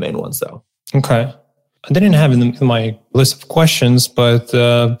some of the main ones though. Okay. I didn't have in my list of questions, but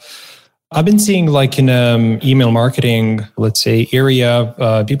I've been seeing like in email marketing, let's say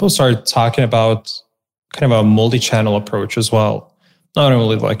area, people start talking about kind of a multi-channel approach as well. Not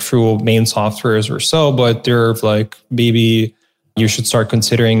only like through main softwares or so, but they're like, maybe you should start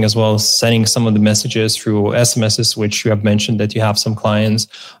considering as well sending some of the messages through SMSs, which you have mentioned that you have some clients.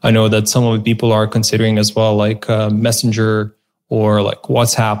 I know that some of the people are considering as well, like Messenger or like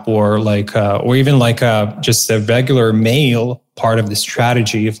WhatsApp or like, or even like just a regular mail part of the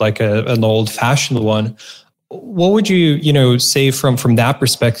strategy, if like an old fashioned one. What would you, say from that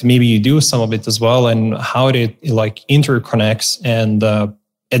perspective? Maybe you do some of it as well, and how it like interconnects, and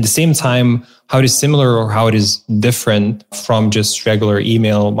at the same time, how it is similar or how it is different from just regular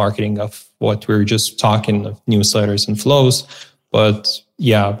email marketing of what we were just talking of newsletters and flows. But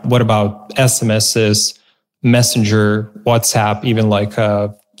yeah, what about SMSs, Messenger, WhatsApp, even like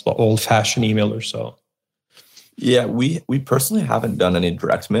old fashioned email or so? Yeah, we personally haven't done any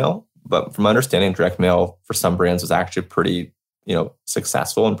direct mail. But from my understanding, direct mail for some brands was actually pretty,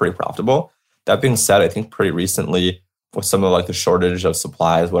 successful and pretty profitable. That being said, I think pretty recently with some of like the shortage of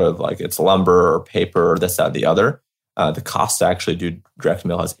supplies, whether like it's lumber or paper or this, that, the other, the cost to actually do direct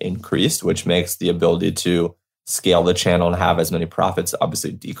mail has increased, which makes the ability to scale the channel and have as many profits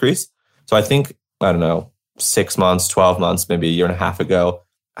obviously decrease. So I think, 6 months, 12 months, maybe a year and a half ago,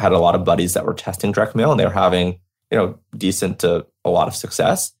 I had a lot of buddies that were testing direct mail, and they were having decent to a lot of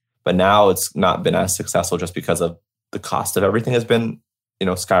success. But now it's not been as successful just because of the cost of everything has been,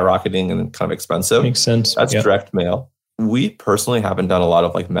 skyrocketing and kind of expensive. Makes sense. That's direct mail. We personally haven't done a lot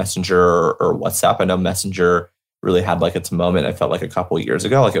of like Messenger or WhatsApp. I know Messenger really had like its moment. I felt like a couple of years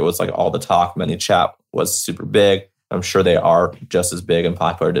ago, like it was like all the talk. ManyChat was super big. I'm sure they are just as big and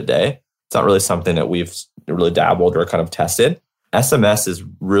popular today. It's not really something that we've really dabbled or kind of tested. SMS is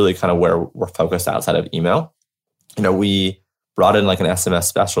really kind of where we're focused outside of email. We brought in like an SMS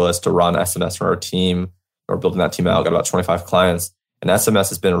specialist to run SMS for our team. We're building that team out, got about 25 clients. And SMS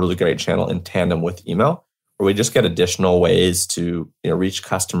has been a really great channel in tandem with email, where we just get additional ways to reach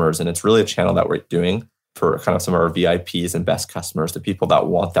customers. And it's really a channel that we're doing for kind of some of our VIPs and best customers, the people that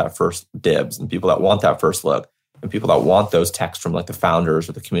want that first dibs and people that want that first look and people that want those texts from like the founders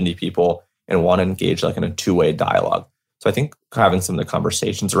or the community people and want to engage like in a two-way dialogue. So I think having some of the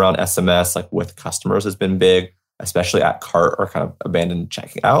conversations around SMS like with customers has been big, especially at cart or kind of abandoned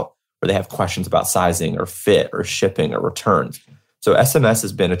checkout, where they have questions about sizing or fit or shipping or returns. So SMS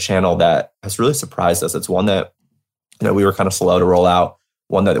has been a channel that has really surprised us. It's one that we were kind of slow to roll out,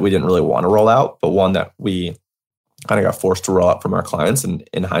 one that we didn't really want to roll out, but one that we kind of got forced to roll out from our clients, and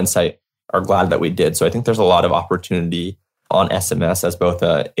in hindsight are glad that we did. So I think there's a lot of opportunity on SMS as both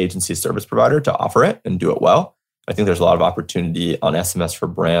an agency service provider to offer it and do it well. I think there's a lot of opportunity on SMS for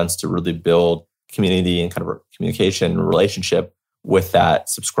brands to really build community and kind of communication and relationship with that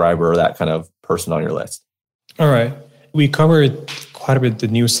subscriber or that kind of person on your list. All right. We covered quite a bit the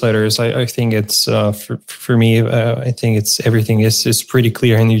newsletters. I think it's for me. I think it's everything is pretty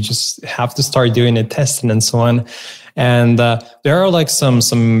clear, and you just have to start doing it, testing and so on. And there are like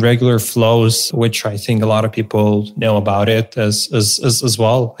some regular flows, which I think a lot of people know about it as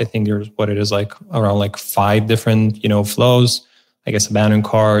well. I think there's what it is like around like 5 different flows. I guess abandoned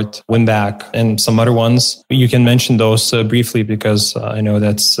cart, win back, and some other ones. You can mention those briefly because I know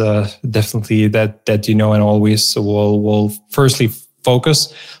that's definitely that and always will firstly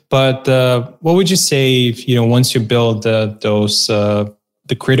focus. But what would you say, once you build those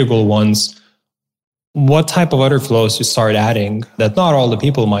the critical ones, what type of other flows you start adding that not all the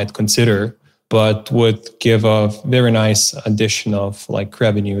people might consider, but would give a very nice addition of like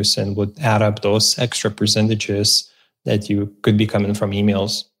revenues and would add up those extra percentages that you could be coming from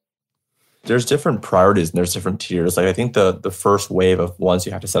emails? There's different priorities and there's different tiers. Like I think the first wave of ones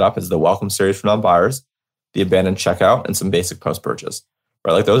you have to set up is the welcome series for non-buyers, the abandoned checkout, and some basic post-purchase,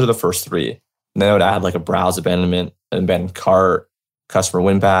 right? Like those are the first 3. And then I would add like a browse abandonment, an abandoned cart, customer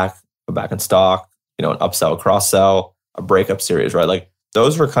win back, a back in stock, an upsell, cross-sell, a breakup series, right? Like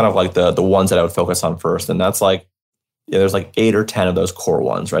those were kind of like the ones that I would focus on first. And that's like, there's like 8 or 10 of those core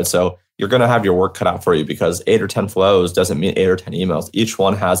ones, right? So you're going to have your work cut out for you because 8 or 10 flows doesn't mean 8 or 10 emails. Each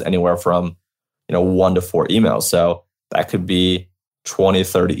one has anywhere from 1 to 4 emails. So that could be 20,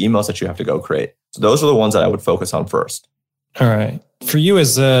 30 emails that you have to go create. So those are the ones that I would focus on first. All right. For you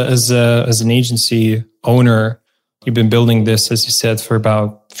as an agency owner, you've been building this, as you said, for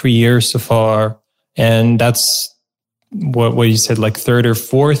about 3 years so far. And that's what you said, like 3rd or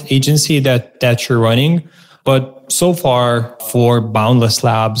 4th agency that you're running. But so far for Boundless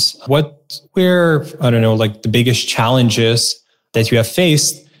Labs, what were, like the biggest challenges that you have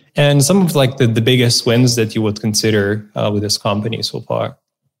faced and some of like the biggest wins that you would consider with this company so far?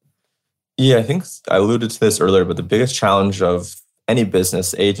 Yeah, I think I alluded to this earlier, but the biggest challenge of any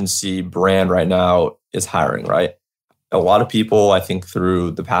business, agency, brand right now is hiring, right? A lot of people, I think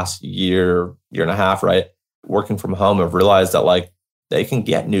through the past year and a half, right, working from home have realized that like they can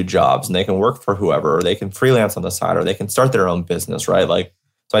get new jobs and they can work for whoever, or they can freelance on the side, or they can start their own business, right? Like,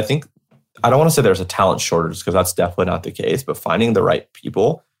 so I think, I don't want to say there's a talent shortage because that's definitely not the case, but finding the right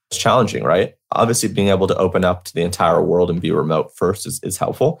people is challenging, right? Obviously being able to open up to the entire world and be remote first is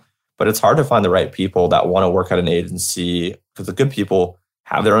helpful, but it's hard to find the right people that want to work at an agency because the good people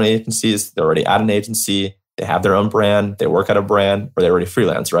have their own agencies. They're already at an agency. They have their own brand. They work at a brand, or they already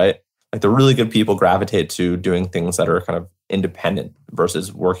freelance, right? Like the really good people gravitate to doing things that are kind of independent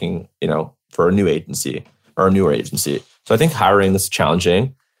versus working, for a new agency or a newer agency. So I think hiring is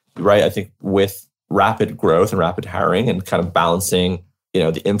challenging, right? I think with rapid growth and rapid hiring and kind of balancing,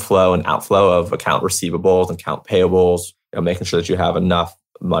 the inflow and outflow of account receivables and account payables, making sure that you have enough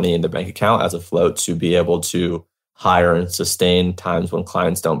money in the bank account as a float to be able to hire and sustain times when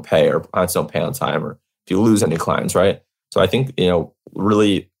clients don't pay or clients don't pay on time, or if you lose any clients, right? So I think,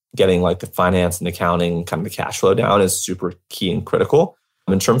 really getting like the finance and accounting, kind of the cash flow down is super key and critical.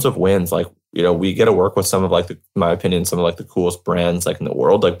 In terms of wins, like, we get to work with some of like, in my opinion, some of like the coolest brands like in the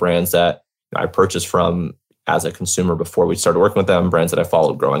world, like brands that I purchased from as a consumer before we started working with them, brands that I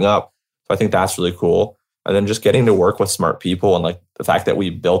followed growing up. So I think that's really cool. And then just getting to work with smart people, and like the fact that we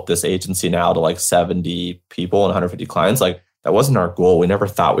built this agency now to like 70 people and 150 clients, like that wasn't our goal. We never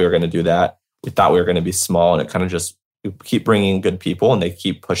thought we were going to do that. We thought we were going to be small, and it kind of just, we keep bringing good people and they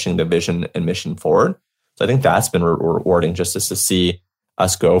keep pushing the vision and mission forward. So I think that's been rewarding, just to see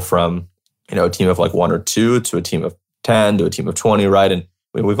us go from, a team of like 1 or 2 to a team of 10 to a team of 20, right? And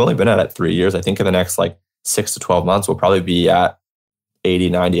we've only been at it 3 years. I think in the next like 6 to 12 months, we'll probably be at 80,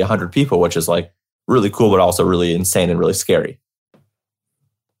 90, 100 people, which is like really cool, but also really insane and really scary.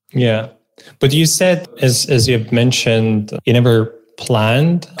 Yeah. But you said, as you have mentioned, you never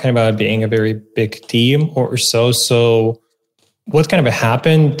planned kind of being a very big team or so. So what kind of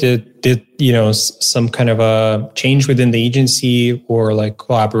happened? Did some kind of a change within the agency or like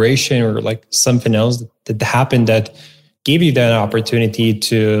collaboration or like something else that happened that gave you that opportunity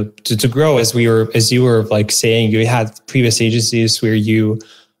to grow? As you were like saying, you had previous agencies where you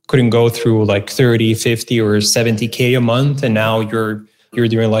couldn't go through like 30, 50 or 70K a month. And now you're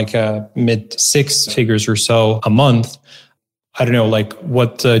doing like a mid 6 figures or so a month. I don't know, like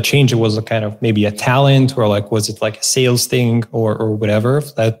what change it was, a kind of maybe a talent, or like, was it like a sales thing or whatever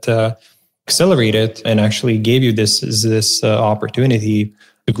that accelerated and actually gave you this opportunity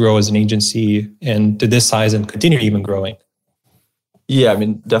to grow as an agency and to this size and continue even growing? Yeah, I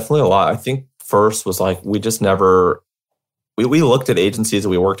mean, definitely a lot. I think first was like, we just never, we looked at agencies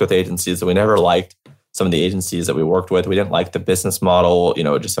and we worked with agencies and we never liked some of the agencies that we worked with. We didn't like the business model,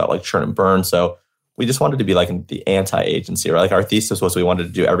 it just felt like churn and burn. So we just wanted to be like the anti-agency, right? Like our thesis was we wanted to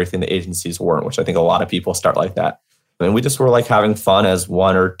do everything the agencies weren't, which I think a lot of people start like that. And we just were like having fun as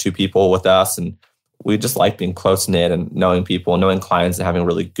 1 or 2 people with us. And we just liked being close knit and knowing people, knowing clients and having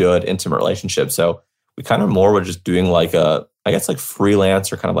really good, intimate relationships. So we kind of more were just doing like like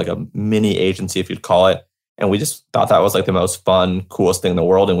freelance or kind of like a mini agency, if you'd call it. And we just thought that was like the most fun, coolest thing in the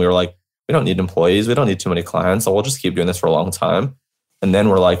world. And we were like, we don't need employees. We don't need too many clients. So we'll just keep doing this for a long time. And then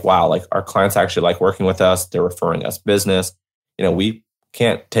we're like, wow, like our clients actually like working with us. They're referring us business. We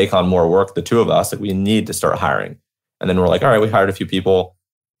can't take on more work, the 2 of us. Like we need to start hiring. And then we're like, all right, we hired a few people.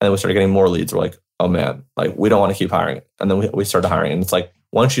 And then we started getting more leads. We're like, oh man, like we don't want to keep hiring. And then we started hiring. And it's like,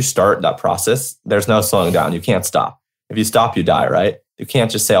 once you start that process, there's no slowing down. You can't stop. If you stop, you die, right? You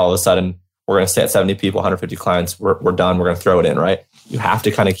can't just say all of a sudden, we're going to stay at 70 people, 150 clients. We're done. We're going to throw it in, right? You have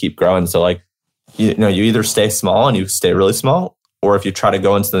to kind of keep growing. So like, you either stay small and you stay really small, or if you try to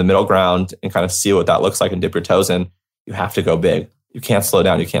go into the middle ground and kind of see what that looks like and dip your toes in, you have to go big. You can't slow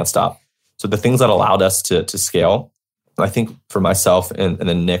down. You can't stop. So the things that allowed us to scale, I think for myself and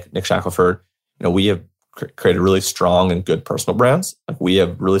then Nick Shackelford, we have created really strong and good personal brands. Like we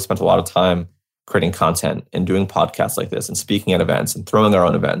have really spent a lot of time creating content and doing podcasts like this and speaking at events and throwing our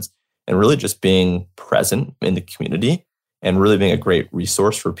own events and really just being present in the community and really being a great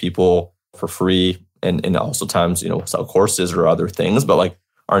resource for people for free. And also times, sell courses or other things. But like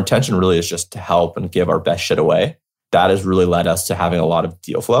our intention really is just to help and give our best shit away. That has really led us to having a lot of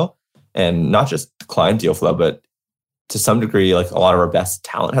deal flow, and not just client deal flow, but to some degree, like a lot of our best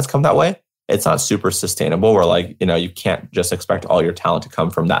talent has come that way. It's not super sustainable where like, you can't just expect all your talent to come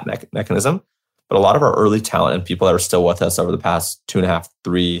from that mechanism. But a lot of our early talent and people that are still with us over the past 2.5,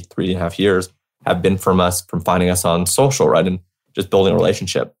 3.5 years have been from finding us on social, right? And just building a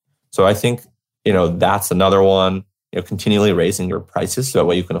relationship. So I think, that's another one, continually raising your prices so that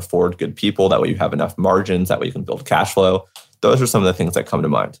way you can afford good people, that way you have enough margins, that way you can build cash flow. Those are some of the things that come to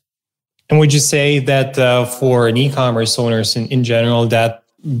mind. And would you say that for an e-commerce owners in general, that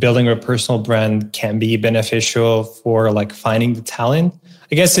building a personal brand can be beneficial for like finding the talent?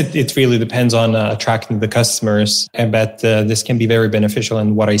 I guess it really depends on attracting the customers. I bet this can be very beneficial.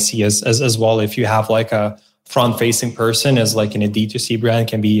 And what I see as well, if you have like a front-facing person as like in a D2C brand,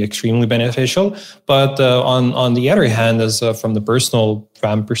 can be extremely beneficial. But on the other hand, as from the personal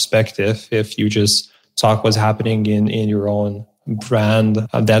brand perspective, if you just talk what's happening in your own brand,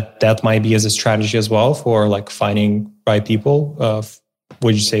 that might be as a strategy as well for like finding right people.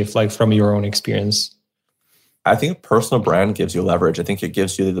 Would you say like from your own experience? I think a personal brand gives you leverage. I think it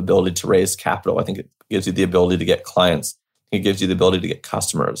gives you the ability to raise capital. I think it gives you the ability to get clients. It gives you the ability to get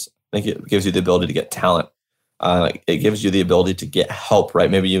customers. I think it gives you the ability to get talent. It gives you the ability to get help,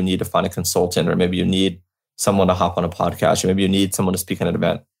 right? Maybe you need to find a consultant, or maybe you need someone to hop on a podcast, or maybe you need someone to speak at an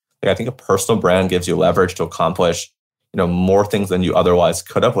event. Like I think a personal brand gives you leverage to accomplish, more things than you otherwise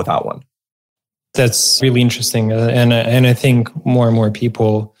could have without one. That's really interesting. And I think more and more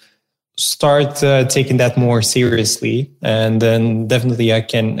people start taking that more seriously. And then definitely I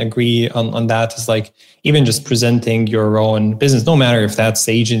can agree on that. It's like even just presenting your own business, no matter if that's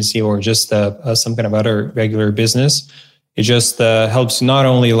agency or just some kind of other regular business, It just helps not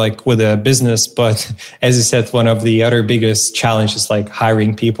only like with a business, but as you said, one of the other biggest challenges like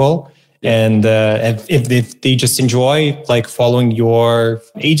hiring people. And if they just enjoy like following your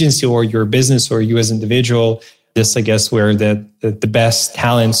agency or your business or you as an individual, this I guess where the best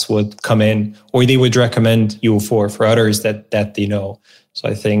talents would come in, or they would recommend you for others that they know. So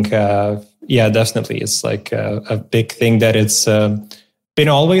I think definitely it's like a big thing that it's been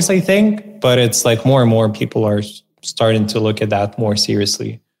always, I think, but it's like more and more people are starting to look at that more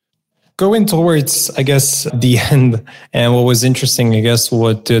seriously. Going towards, I guess, the end, and what was interesting, I guess,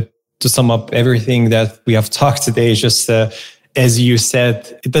 to sum up everything that we have talked today is just, as you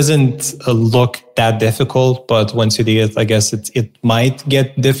said, it doesn't look that difficult, but once you do it, I guess it might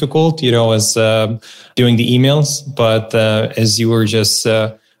get difficult, as doing the emails. But as you were just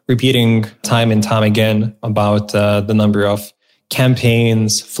repeating time and time again about the number of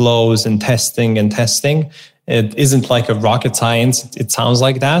campaigns, flows, and testing. It isn't like a rocket science. It sounds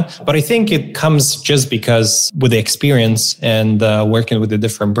like that. But I think it comes just because with the experience and working with the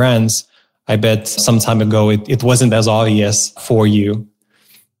different brands, I bet some time ago, it wasn't as obvious for you.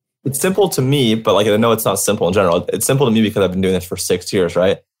 It's simple to me, but like I know it's not simple in general. It's simple to me because I've been doing this for 6 years,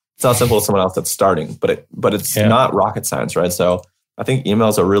 right? It's not simple to someone else that's starting, but it's not rocket science, right? So I think email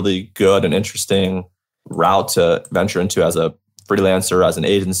is a really good and interesting route to venture into as a freelancer, as an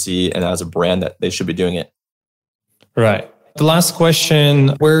agency, and as a brand that they should be doing it. Right. The last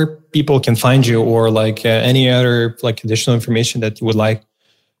question, where people can find you or like any other like additional information that you would like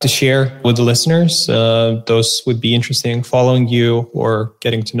to share with the listeners, those would be interesting, following you or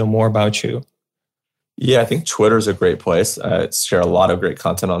getting to know more about you. Yeah, I think Twitter is a great place. I share a lot of great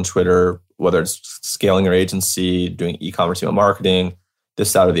content on Twitter, whether it's scaling your agency, doing e-commerce, email marketing,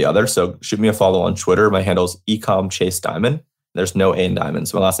 this, that, or the other. So shoot me a follow on Twitter. My handle is ecom Chase Dimond. There's no A in Diamond.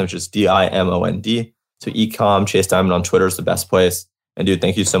 So my last name is just Dimond. So ecom Chase Dimond on Twitter is the best place. And dude,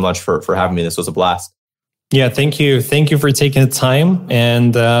 thank you so much for having me. This was a blast. Yeah, thank you. Thank you for taking the time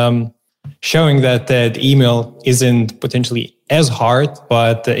and showing that email isn't potentially as hard,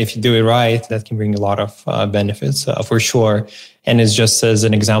 but if you do it right, that can bring a lot of benefits for sure. And it's just as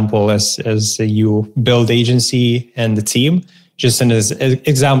an example, as you build agency and the team, just an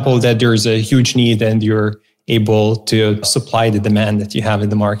example that there's a huge need and you're able to supply the demand that you have in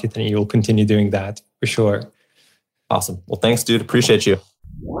the market, and you'll continue doing that for sure. Awesome. Well, thanks, dude. Appreciate you.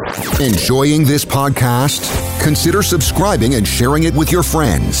 Enjoying this podcast? Consider subscribing and sharing it with your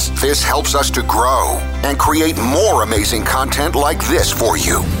friends. This helps us to grow and create more amazing content like this for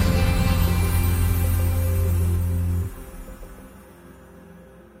you.